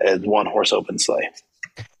again, one horse open sleigh.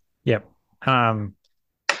 Yep. Um.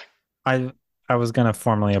 I I was gonna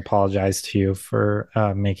formally apologize to you for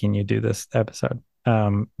making you do this episode.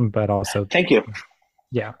 But also, Thank you.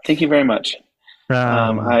 yeah. Thank you very much.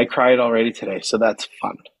 Um. I cried already today, so that's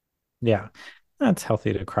fun. Yeah. That's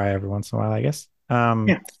healthy to cry every once in a while, I guess.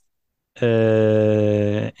 Yeah.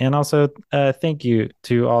 And also, thank you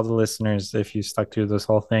to all the listeners if you stuck through this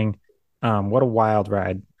whole thing. What a wild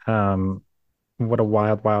ride. What a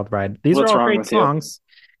wild, wild ride. These are What's all wrong great with you? songs.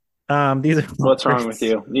 These are all What's great wrong with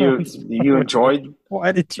you? songs. You enjoyed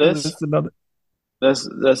Why did you this? listen to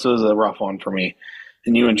This was a rough one for me,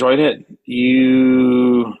 and you enjoyed it.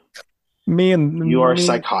 You are me?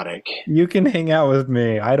 psychotic. You can hang out with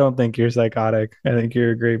me. I don't think you're psychotic. I think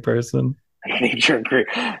you're a great person. I think you're great,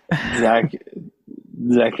 Zach.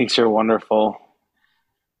 Zach thinks you're wonderful,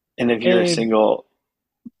 and if you're Hey, single,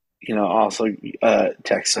 also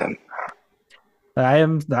text him. I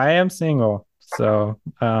am single, so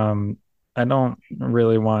I don't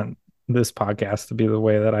really want this podcast to be the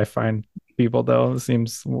way that I find people though. It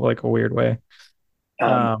seems like a weird way. Um,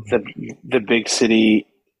 Um the the big city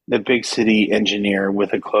the big city engineer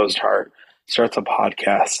with a closed heart starts a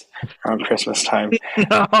podcast around Christmas time.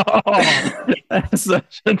 no, that's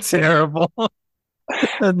such a terrible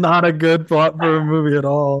not a good plot for a movie at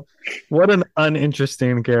all. What an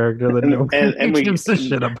uninteresting character that and and, nobody and we gives a shit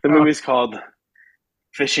the about. movie's called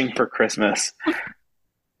Fishing for Christmas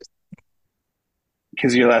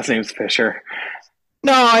because your last name's Fisher.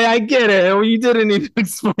 No, I get it. Well, you didn't need to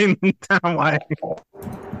explain the time why.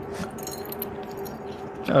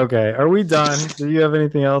 Okay, are we done? Do you have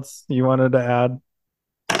anything else you wanted to add?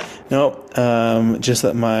 Nope. Just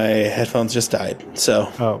that my headphones just died.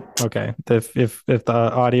 So Oh, okay. If the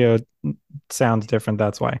audio sounds different,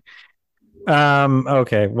 that's why.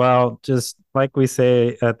 Okay. Well, just like we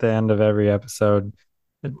say at the end of every episode,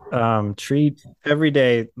 treat every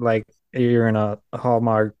day like you're in a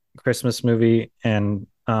Hallmark Christmas movie, and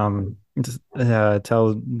just,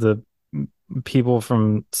 tell the people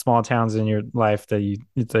from small towns in your life that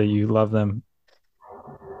you love them.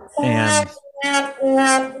 And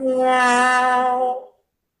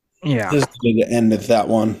yeah. this is the end of that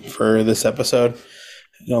one for this episode.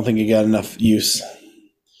 I don't think it got enough use.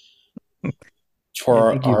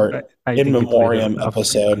 for our I in think you played it memoriam enough.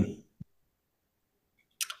 episode.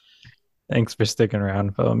 Thanks for sticking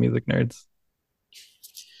around, fellow music nerds.